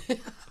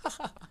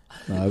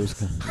 No, it was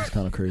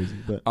kind of crazy,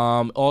 but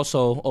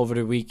Also over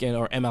the weekend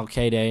or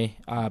MLK Day,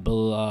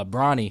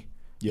 Bronny,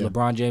 yeah.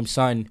 LeBron James'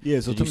 son. Yeah,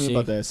 so Did tell you me see?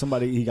 about that.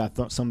 Somebody he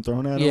got some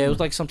thrown at him. Yeah, it was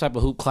like some type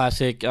of hoop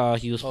classic.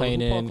 He was playing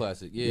Football in.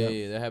 Classic.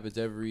 Yeah, that happens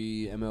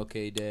every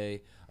MLK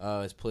Day.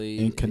 It's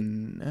played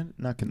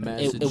not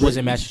Connecticut. It was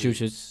in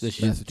Massachusetts this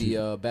year. It's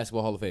the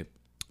Basketball Hall of Fame.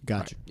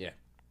 Gotcha. Yeah.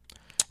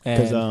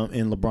 Because And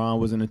and LeBron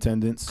was in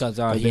attendance because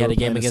they he had were a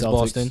game playing the against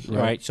Celtics, Boston,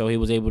 right? So he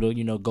was able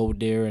to go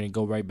there and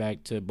go right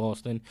back to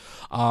Boston.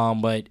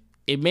 But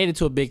it made it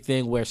to a big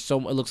thing where it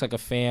looks like a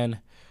fan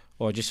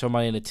or just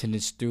somebody in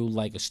attendance threw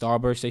like a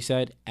starburst. They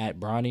said at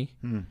Bronny.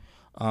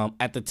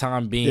 At the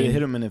time being, Did it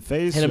hit him in the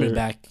face? hit him in or- the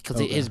back because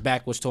Okay. his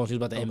back was torn. He was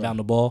about to inbound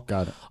the ball.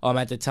 Got it.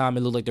 At the time, it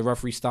looked like the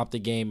referee stopped the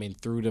game and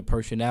threw the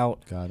person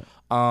out. Got it.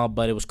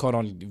 But it was caught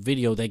on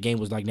video. That game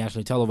was like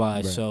nationally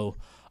televised. Right. So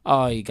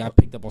he got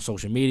picked up on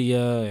social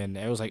media, and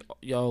it was like,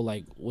 yo,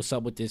 like, what's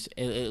up with this?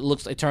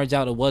 It turns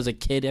out it was a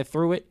kid that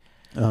threw it.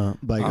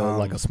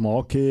 Like a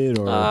small kid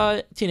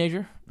or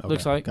Teenager. Okay,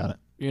 Looks like. got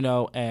it.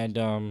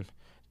 And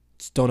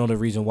just don't know the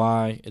reason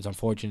why. It's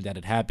unfortunate that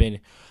it happened.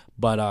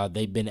 But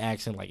they've been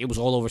asking, like, it was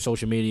all over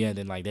social media, and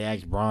then, like, they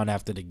asked Bron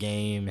after the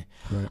game.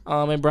 Right.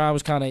 And Bron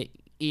was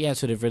he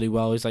answered it really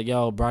well. He's like,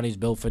 yo, Bronny's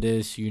built for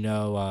this,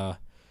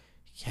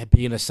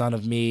 being a son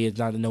of me is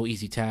not no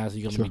easy task.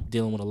 You're going to be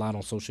dealing with a lot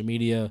on social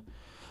media.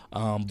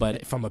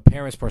 But from a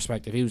parent's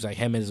perspective, he was like,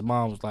 him and his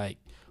mom was like,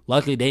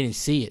 luckily they didn't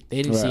see it.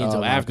 They didn't see it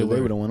until afterward.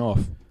 They would have went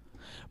off.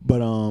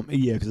 But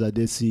yeah, because I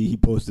did see he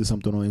posted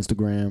something on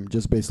Instagram,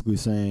 just basically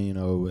saying,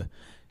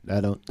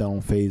 that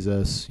don't phase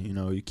us.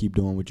 You keep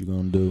doing what you're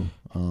gonna do.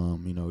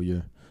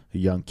 You're a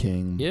young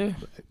king. Yeah.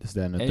 This,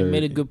 that, and the And third. he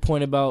made a good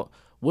point about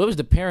where was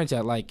the parents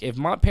at? Like, if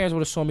my parents would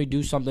have saw me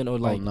do something or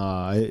like,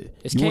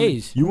 it's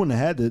K's. You wouldn't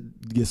have had to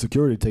get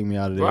security to take me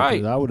out of there. 'cause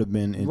Right. I would have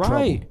been in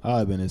Right. trouble. I'd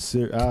have been in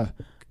serious.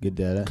 Get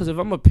that. because if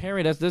I'm a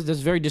parent, that's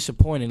very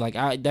disappointing. Like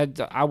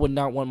I would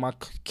not want my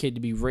kid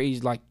to be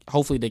raised like.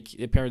 Hopefully the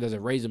parent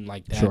doesn't raise him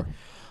like that. Sure.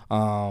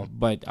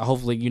 But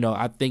hopefully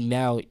I think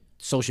now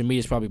social media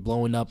is probably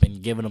blowing up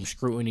and giving them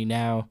scrutiny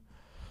now.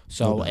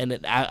 So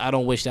and I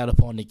don't wish that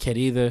upon the kid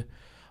either.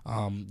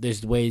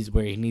 There's ways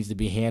where he needs to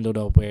be handled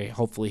up where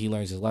hopefully he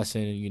learns his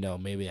lesson.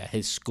 Maybe at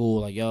his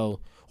school, like or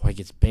he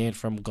gets banned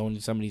from going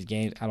to some of these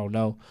games. I don't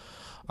know.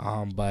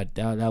 But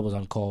that was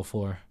uncalled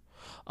for.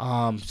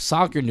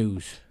 Soccer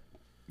news.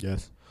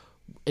 Yes.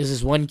 Is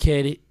this one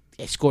kid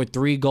scored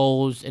 3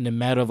 goals in a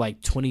matter of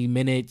like 20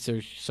 minutes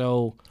or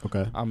so.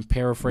 Okay. I'm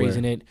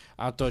paraphrasing it.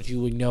 I thought you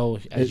would know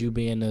as you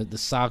being the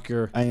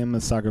soccer. I am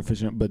a soccer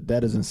aficionado, but that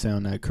doesn't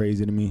sound that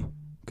crazy to me.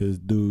 Because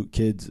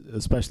kids,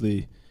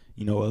 especially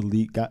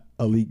elite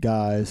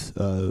guys,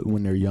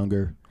 when they're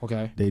younger,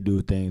 Okay. they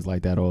do things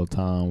like that all the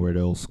time where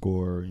they'll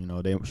score.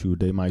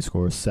 They might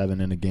score 7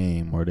 in a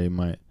game, or they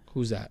might.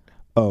 Who's that?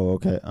 Oh,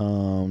 okay. I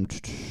don't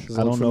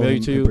know familiar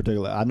him to in you?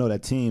 particular. I know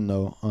that team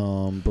though.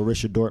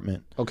 Borussia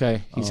Dortmund.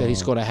 Okay. He said he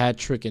scored a hat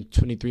trick in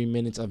 23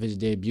 minutes of his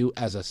debut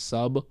as a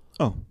sub.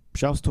 Oh,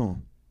 shouts to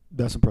him.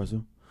 That's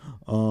impressive.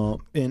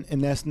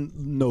 And that's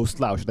no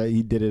slouch. That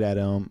he did it at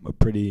a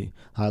pretty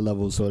high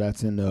level. So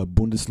that's in the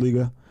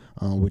Bundesliga,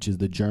 which is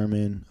the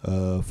German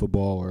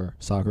football or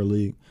soccer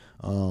league.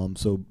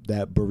 So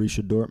that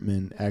Borussia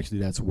Dortmund, actually,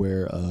 that's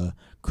where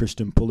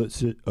Christian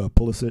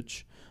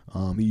Pulisic.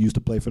 He used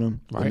to play for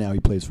them, but now he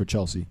plays for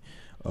Chelsea.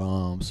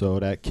 So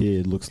that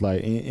kid looks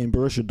like in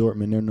Borussia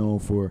Dortmund, they're known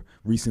for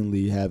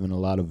recently having a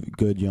lot of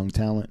good young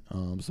talent.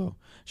 So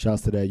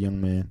shouts to that young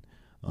man.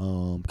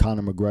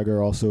 Conor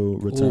McGregor also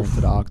returned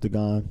to the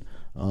octagon.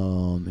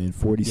 In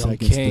 40 Young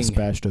seconds, king.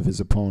 dispatched of his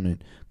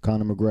opponent.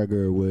 Conor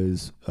McGregor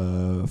was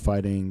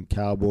fighting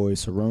Cowboy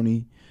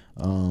Cerrone.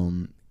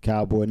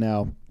 Cowboy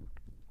now.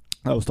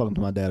 I was talking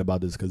to my dad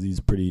about this because he's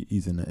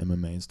in the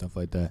MMA and stuff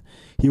like that.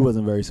 He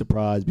wasn't very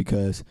surprised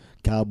because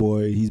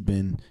Cowboy, he's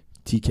been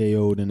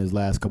TKO'd in his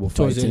last couple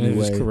Towards fights the end of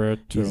his anyway. career,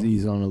 too.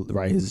 He's on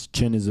right. His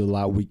chin is a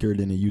lot weaker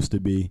than it used to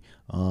be.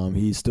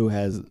 He still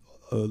has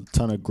a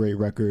ton of great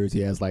records.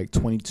 He has like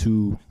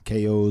 22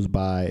 KOs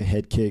by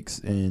head kicks,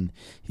 and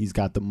he's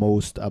got the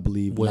most, I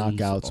believe, Wins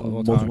knockouts, of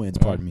all most time. wins.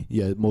 Pardon me.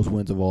 Yeah, most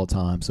wins of all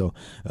time. So,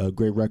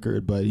 great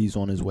record, but he's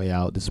on his way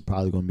out. This is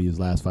probably going to be his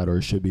last fight, or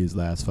it should be his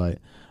last fight.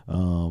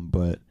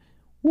 But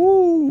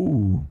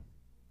woo.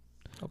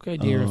 Okay,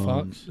 De'Aaron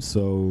Fox.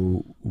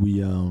 So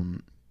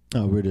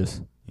we're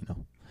just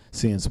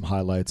seeing some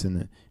highlights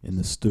in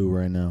the stew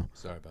right now.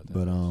 Sorry about that.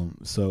 But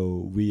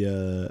so we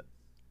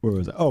where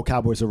was it? Oh,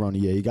 Cowboy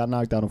Cerrone. Yeah, he got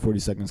knocked out in 40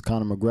 seconds.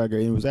 Conor McGregor.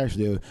 And it was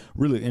actually a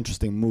really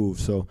interesting move.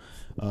 So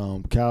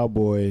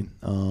Cowboy.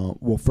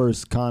 Well,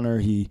 first Conor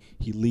he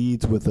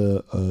leads with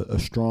a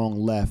strong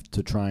left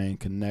to try and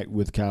connect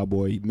with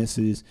Cowboy. He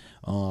misses.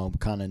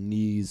 Kind of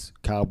knees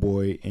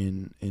Cowboy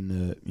in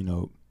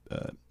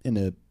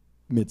the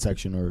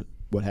midsection or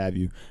what have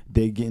you.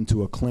 They get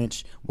into a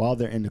clinch. While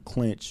they're in the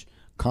clinch,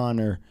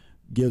 Conor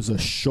gives a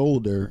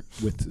shoulder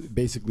with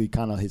basically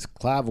kind of his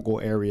clavicle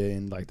area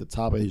and like the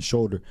top of his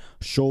shoulder.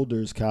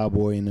 Shoulders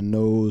Cowboy in the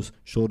nose,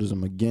 shoulders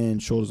him again,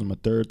 shoulders him a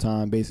third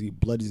time, basically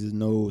bloodies his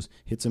nose,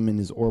 hits him in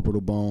his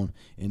orbital bone,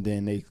 and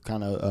then they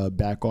kind of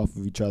back off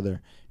of each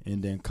other.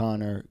 And then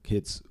Conor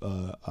hits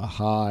a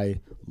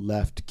high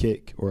left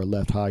kick or a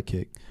left high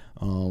kick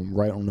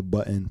right on the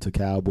button to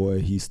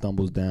Cowboy. He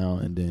stumbles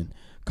down, and then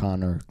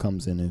Conor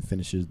comes in and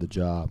finishes the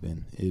job,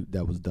 and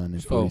that was done in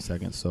 40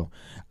 seconds. So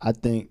I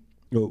think,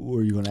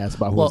 were you going to ask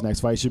about who his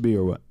next fight should be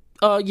or what?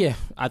 Yeah,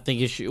 I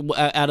think it should.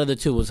 Out of the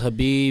two, it was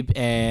Habib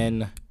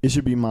and it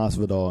should be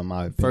Masvidal in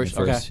my opinion. First.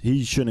 Okay.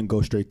 He shouldn't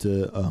go straight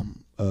to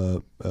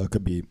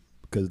Khabib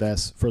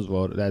because first of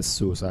all that's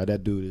suicide.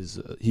 That dude is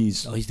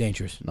he's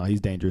dangerous. No,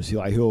 he's dangerous.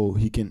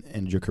 He can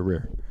end your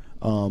career.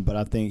 But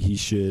I think he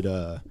should.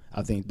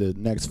 I think the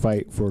next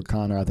fight for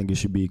Conor, I think it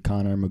should be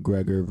Conor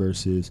McGregor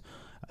versus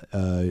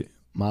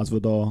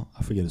Masvidal.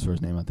 I forget his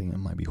first name. I think it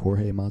might be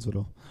Jorge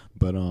Masvidal.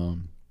 But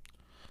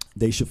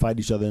they should fight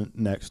each other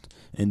next.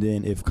 And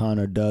then if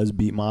Conor does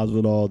beat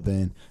Masvidal,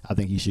 then I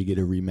think he should get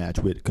a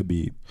rematch with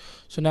Khabib.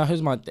 So now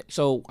here's my thing.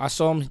 So I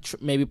saw him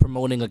maybe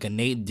promoting like a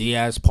Nate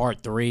Diaz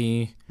Part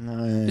 3.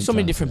 There's so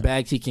many different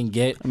bags he can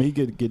get. I mean, he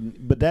could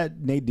get, but that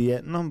Nate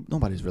Diaz,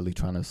 nobody's really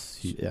trying to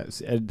see. Yeah,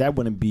 that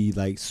wouldn't be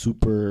like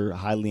super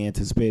highly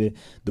anticipated.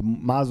 The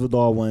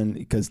Masvidal one,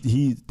 because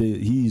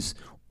he's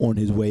on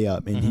his way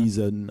up, and he's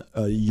a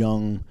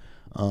young.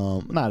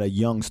 Not a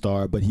young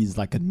star, but he's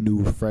like a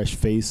new, fresh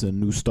face, a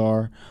new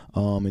star.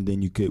 And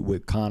then you could,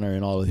 with Conor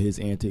and all of his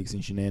antics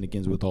and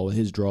shenanigans with all of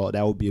his draw,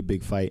 that would be a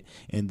big fight.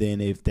 And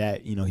then if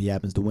that, he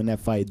happens to win that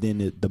fight,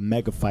 then the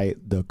mega fight,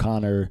 the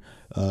Conor,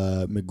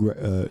 the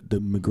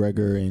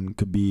McGregor and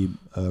Khabib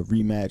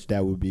rematch,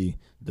 that would be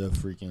the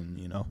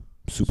freaking,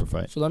 super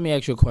fight. So let me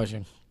ask you a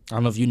question. I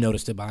don't know if you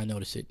noticed it, but I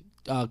noticed it.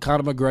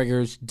 Conor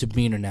McGregor's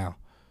demeanor now.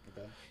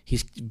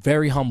 He's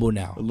very humble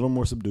now. A little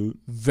more subdued.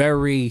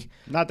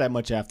 Not that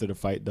much after the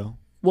fight though.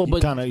 Well,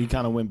 he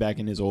kind of went back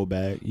in his old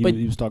bag. He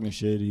was talking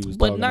shit. He was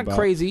but talking not about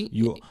crazy.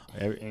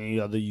 Any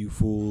other you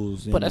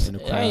fools. But in the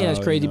crowd, I ain't that's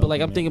crazy. But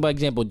like I'm thinking about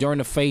example during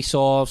the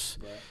face-offs.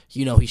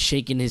 Right. He's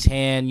shaking his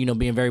hand.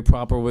 Being very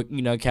proper with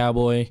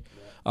Cowboy.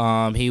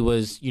 Right. He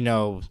was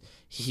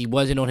he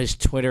wasn't on his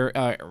Twitter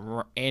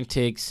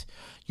antics.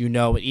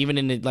 Even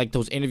in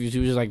those interviews, he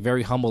was just like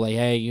very humble. Like,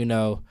 hey,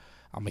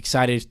 I'm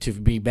excited to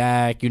be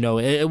back.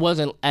 It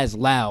wasn't as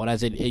loud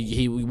as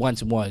he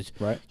once was.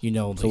 Right.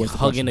 So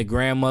hugging the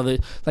grandmother.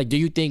 Like, do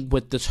you think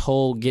with this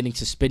whole getting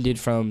suspended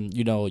from,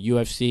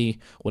 UFC,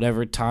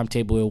 whatever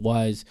timetable it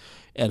was,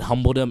 and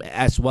humbled him,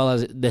 as well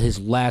as that his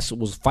last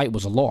fight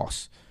was a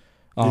loss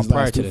his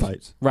prior last to two this.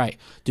 fights. Right.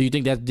 Do you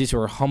think that these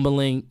were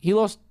humbling? He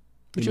lost.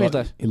 He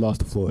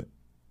lost to Floyd.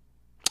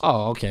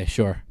 Oh, okay.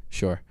 Sure.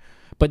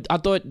 But I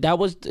thought that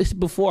was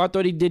before. I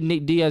thought he did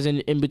Nate Diaz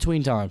in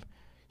between time.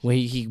 When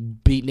he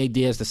beat Nate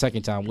Diaz the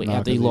second time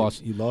after he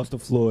lost. He lost to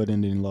Floyd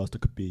and then he lost to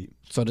Khabib.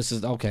 So this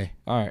is okay.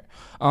 All right.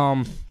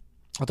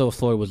 I thought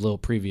Floyd was a little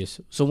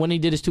previous. So when he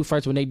did his two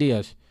fights with Nate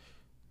Diaz,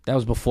 that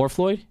was before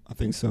Floyd? I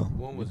think so.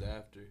 One was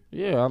after.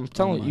 Yeah, I'm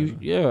telling you.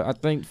 Yeah, I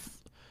think.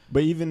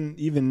 But even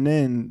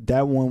then,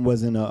 that one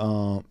wasn't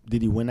a.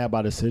 Did he win that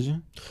by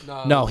decision?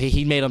 No,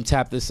 he made him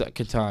tap the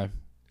second time.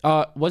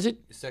 Was it?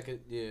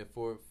 Second,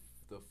 for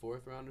the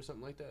fourth round or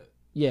something like that.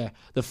 Yeah,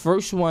 the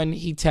first one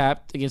he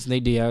tapped against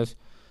Nate Diaz.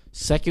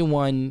 Second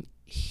one,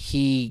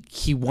 he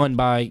won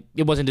by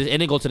it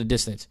didn't go to the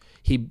distance.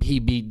 He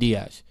beat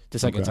Diaz the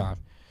second time,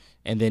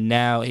 and then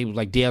now he was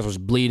like Diaz was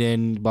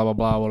bleeding, blah blah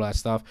blah, all that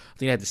stuff. I think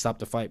they had to stop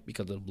the fight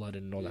because of the blood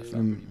and all that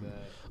stuff.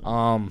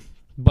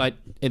 But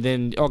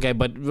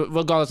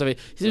regardless of it,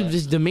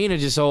 his demeanor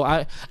just so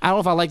I don't know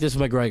if I like this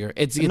McGregor.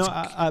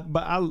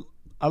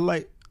 I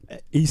like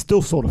he's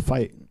still sort of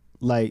fighting.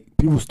 Like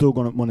people still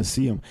gonna want to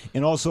see him,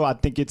 and also I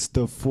think it's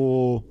the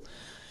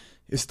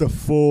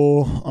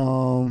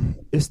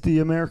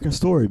American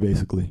story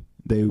basically.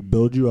 They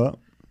build you up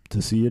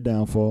to see your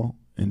downfall,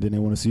 and then they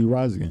want to see you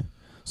rise again.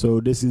 So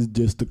this is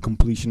just the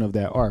completion of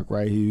that arc,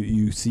 right?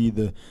 You see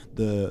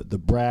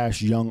the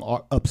brash young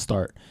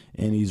upstart,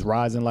 and he's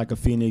rising like a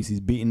phoenix. He's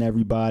beating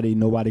everybody.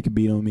 Nobody can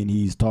beat him, and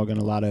he's talking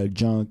a lot of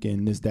junk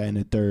and this, that, and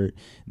the third.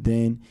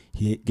 Then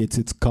he gets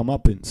its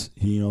comeuppance.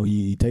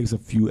 He takes a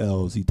few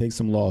L's. He takes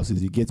some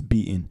losses. He gets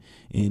beaten,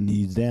 and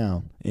he's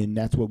down. And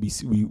that's what we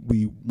see.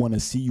 We want to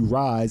see you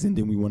rise, and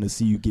then we want to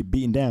see you get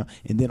beaten down,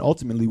 and then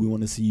ultimately we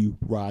want to see you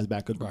rise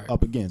back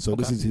up again. So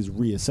this is his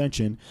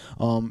reascension,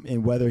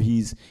 and whether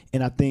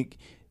and I think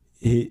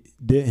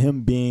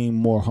him being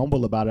more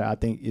humble about it, I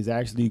think is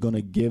actually going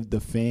to give the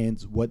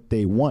fans what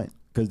they want,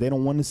 because they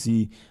don't want to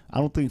see. I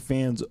don't think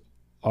fans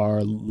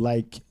are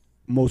like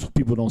most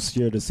people don't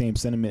share the same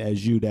sentiment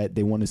as you, that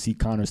they want to see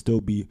Conor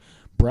still be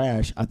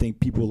brash. I think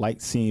people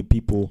like seeing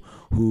people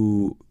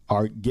who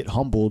get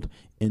humbled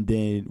and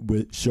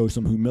then show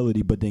some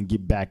humility, but then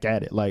get back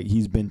at it. Like,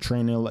 he's been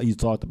training. He's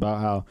talked about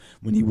how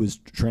when he was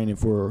training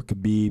for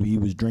Khabib, he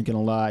was drinking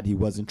a lot. He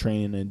wasn't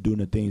training and doing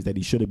the things that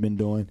he should have been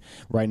doing.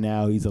 Right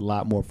now, he's a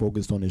lot more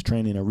focused on his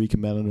training and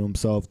recommitting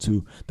himself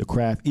to the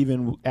craft,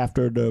 even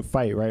after the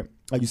fight, right?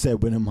 Like you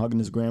said, with him hugging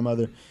his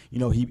grandmother,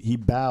 he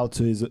bowed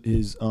to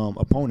his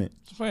opponent.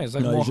 It's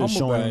like he's just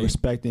showing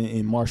respect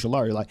in martial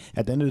art. Like,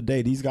 at the end of the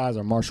day, these guys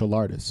are martial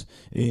artists.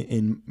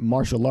 In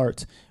martial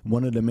arts,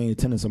 one of the main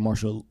tenets of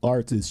martial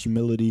arts is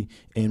humility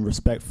and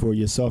respect for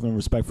yourself and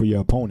respect for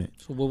your opponent.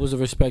 So what was the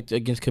respect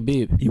against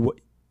Khabib?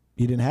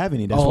 He didn't have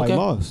any. That's why he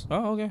lost.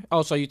 Oh, okay.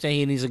 Oh, so you think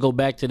he needs to go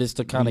back to this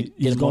to kind of get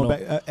he's him going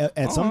back.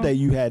 At some day,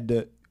 you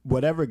had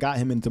whatever got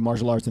him into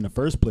martial arts in the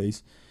first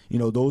place.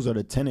 Those are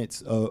the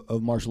tenets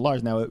of martial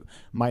arts. Now, it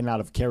might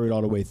not have carried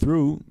all the way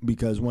through,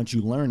 because once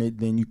you learn it,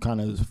 then you kind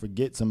of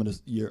forget some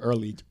of your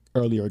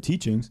earlier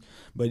teachings.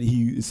 But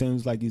it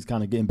seems like he's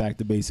kind of getting back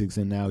to basics,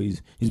 and now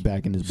he's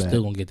back in his bag.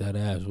 Still gonna get that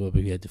ass whoop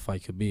if he had to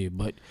fight Khabib,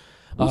 but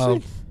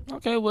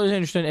okay, well, it's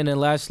interesting. And then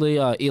lastly,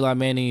 Eli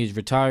Manning is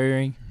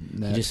retiring.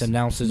 He just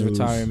announced his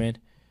retirement.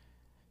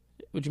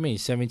 What do you mean?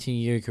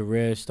 17-year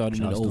career,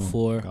 started in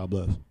 2004. God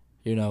bless.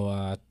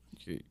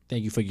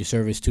 Thank you for your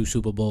service. 2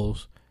 Super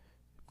Bowls.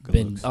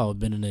 Been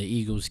in the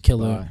Eagles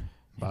killer,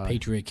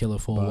 Patriot killer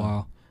for a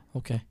while.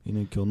 Okay. He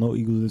didn't kill no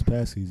Eagles this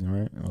past season,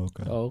 right?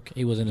 Okay. Oh, okay.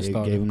 He wasn't a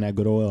starter. Gave him that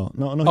good OL.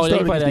 No. Oh, they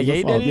played that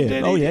game?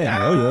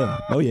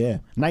 Oh yeah.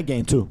 Night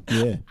game too.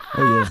 Yeah.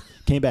 Oh yeah.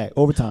 Came back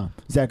overtime.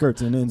 Zach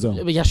Ertz in the end zone.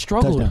 But y'all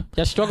struggled. Touchdown.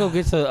 Y'all struggled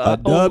against a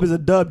dub is a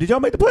dub. Did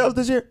y'all make the playoffs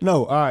this year?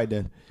 No. All right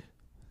then.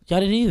 Y'all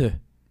didn't either.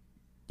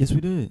 Yes,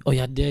 we did. Oh,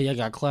 y'all did. Y'all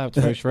got clapped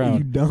first round.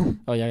 You dumb.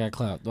 Oh, y'all got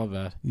clapped. My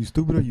bad. You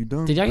stupid or you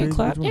dumb? Did y'all get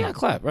clapped? Yeah, got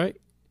clapped, right?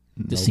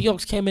 The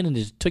Seahawks came in and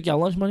just took y'all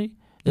lunch money?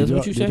 That's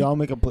what you said? Did y'all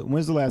make a play?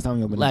 When's the last time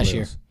y'all been last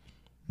year?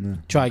 Yeah.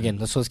 Try again.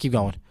 Let's keep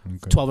going.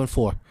 Okay.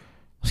 12-4.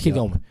 Let's keep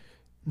going.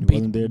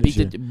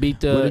 Beat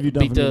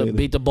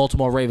the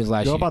Baltimore Ravens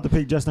last year. Y'all about to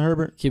pick Justin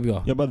Herbert? Keep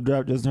going. Y'all about to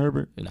draft Justin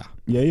Herbert? Nah.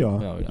 Yeah, y'all.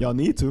 No. Y'all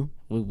need to.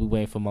 We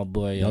waiting for my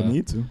boy. Y'all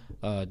need to.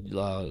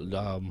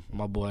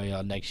 My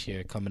boy next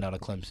year coming out of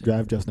Clemson.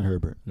 Draft Justin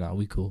Herbert. Nah,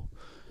 we cool.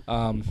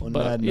 On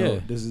that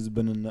note, this has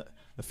been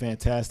a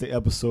fantastic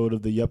episode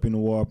of the Yuppie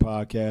Noir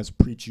podcast.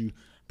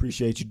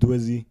 Appreciate you,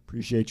 Dwizzy.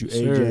 Appreciate you,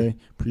 AJ. Sure.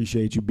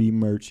 Appreciate you, B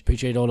Merch.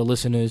 Appreciate all the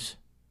listeners.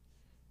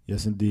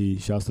 Yes,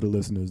 indeed. Shouts to the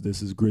listeners.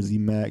 This is Grizzy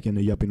Mac and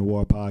the Yuppie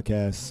Noir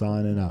podcast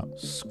signing out.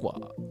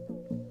 Squad.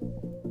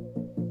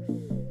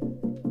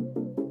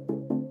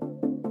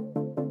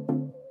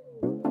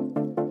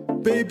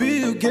 Baby,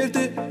 you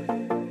gifted.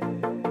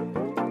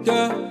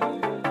 Yeah.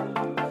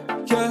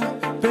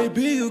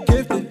 Baby, you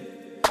gifted.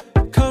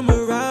 Come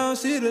around,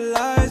 see the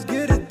light.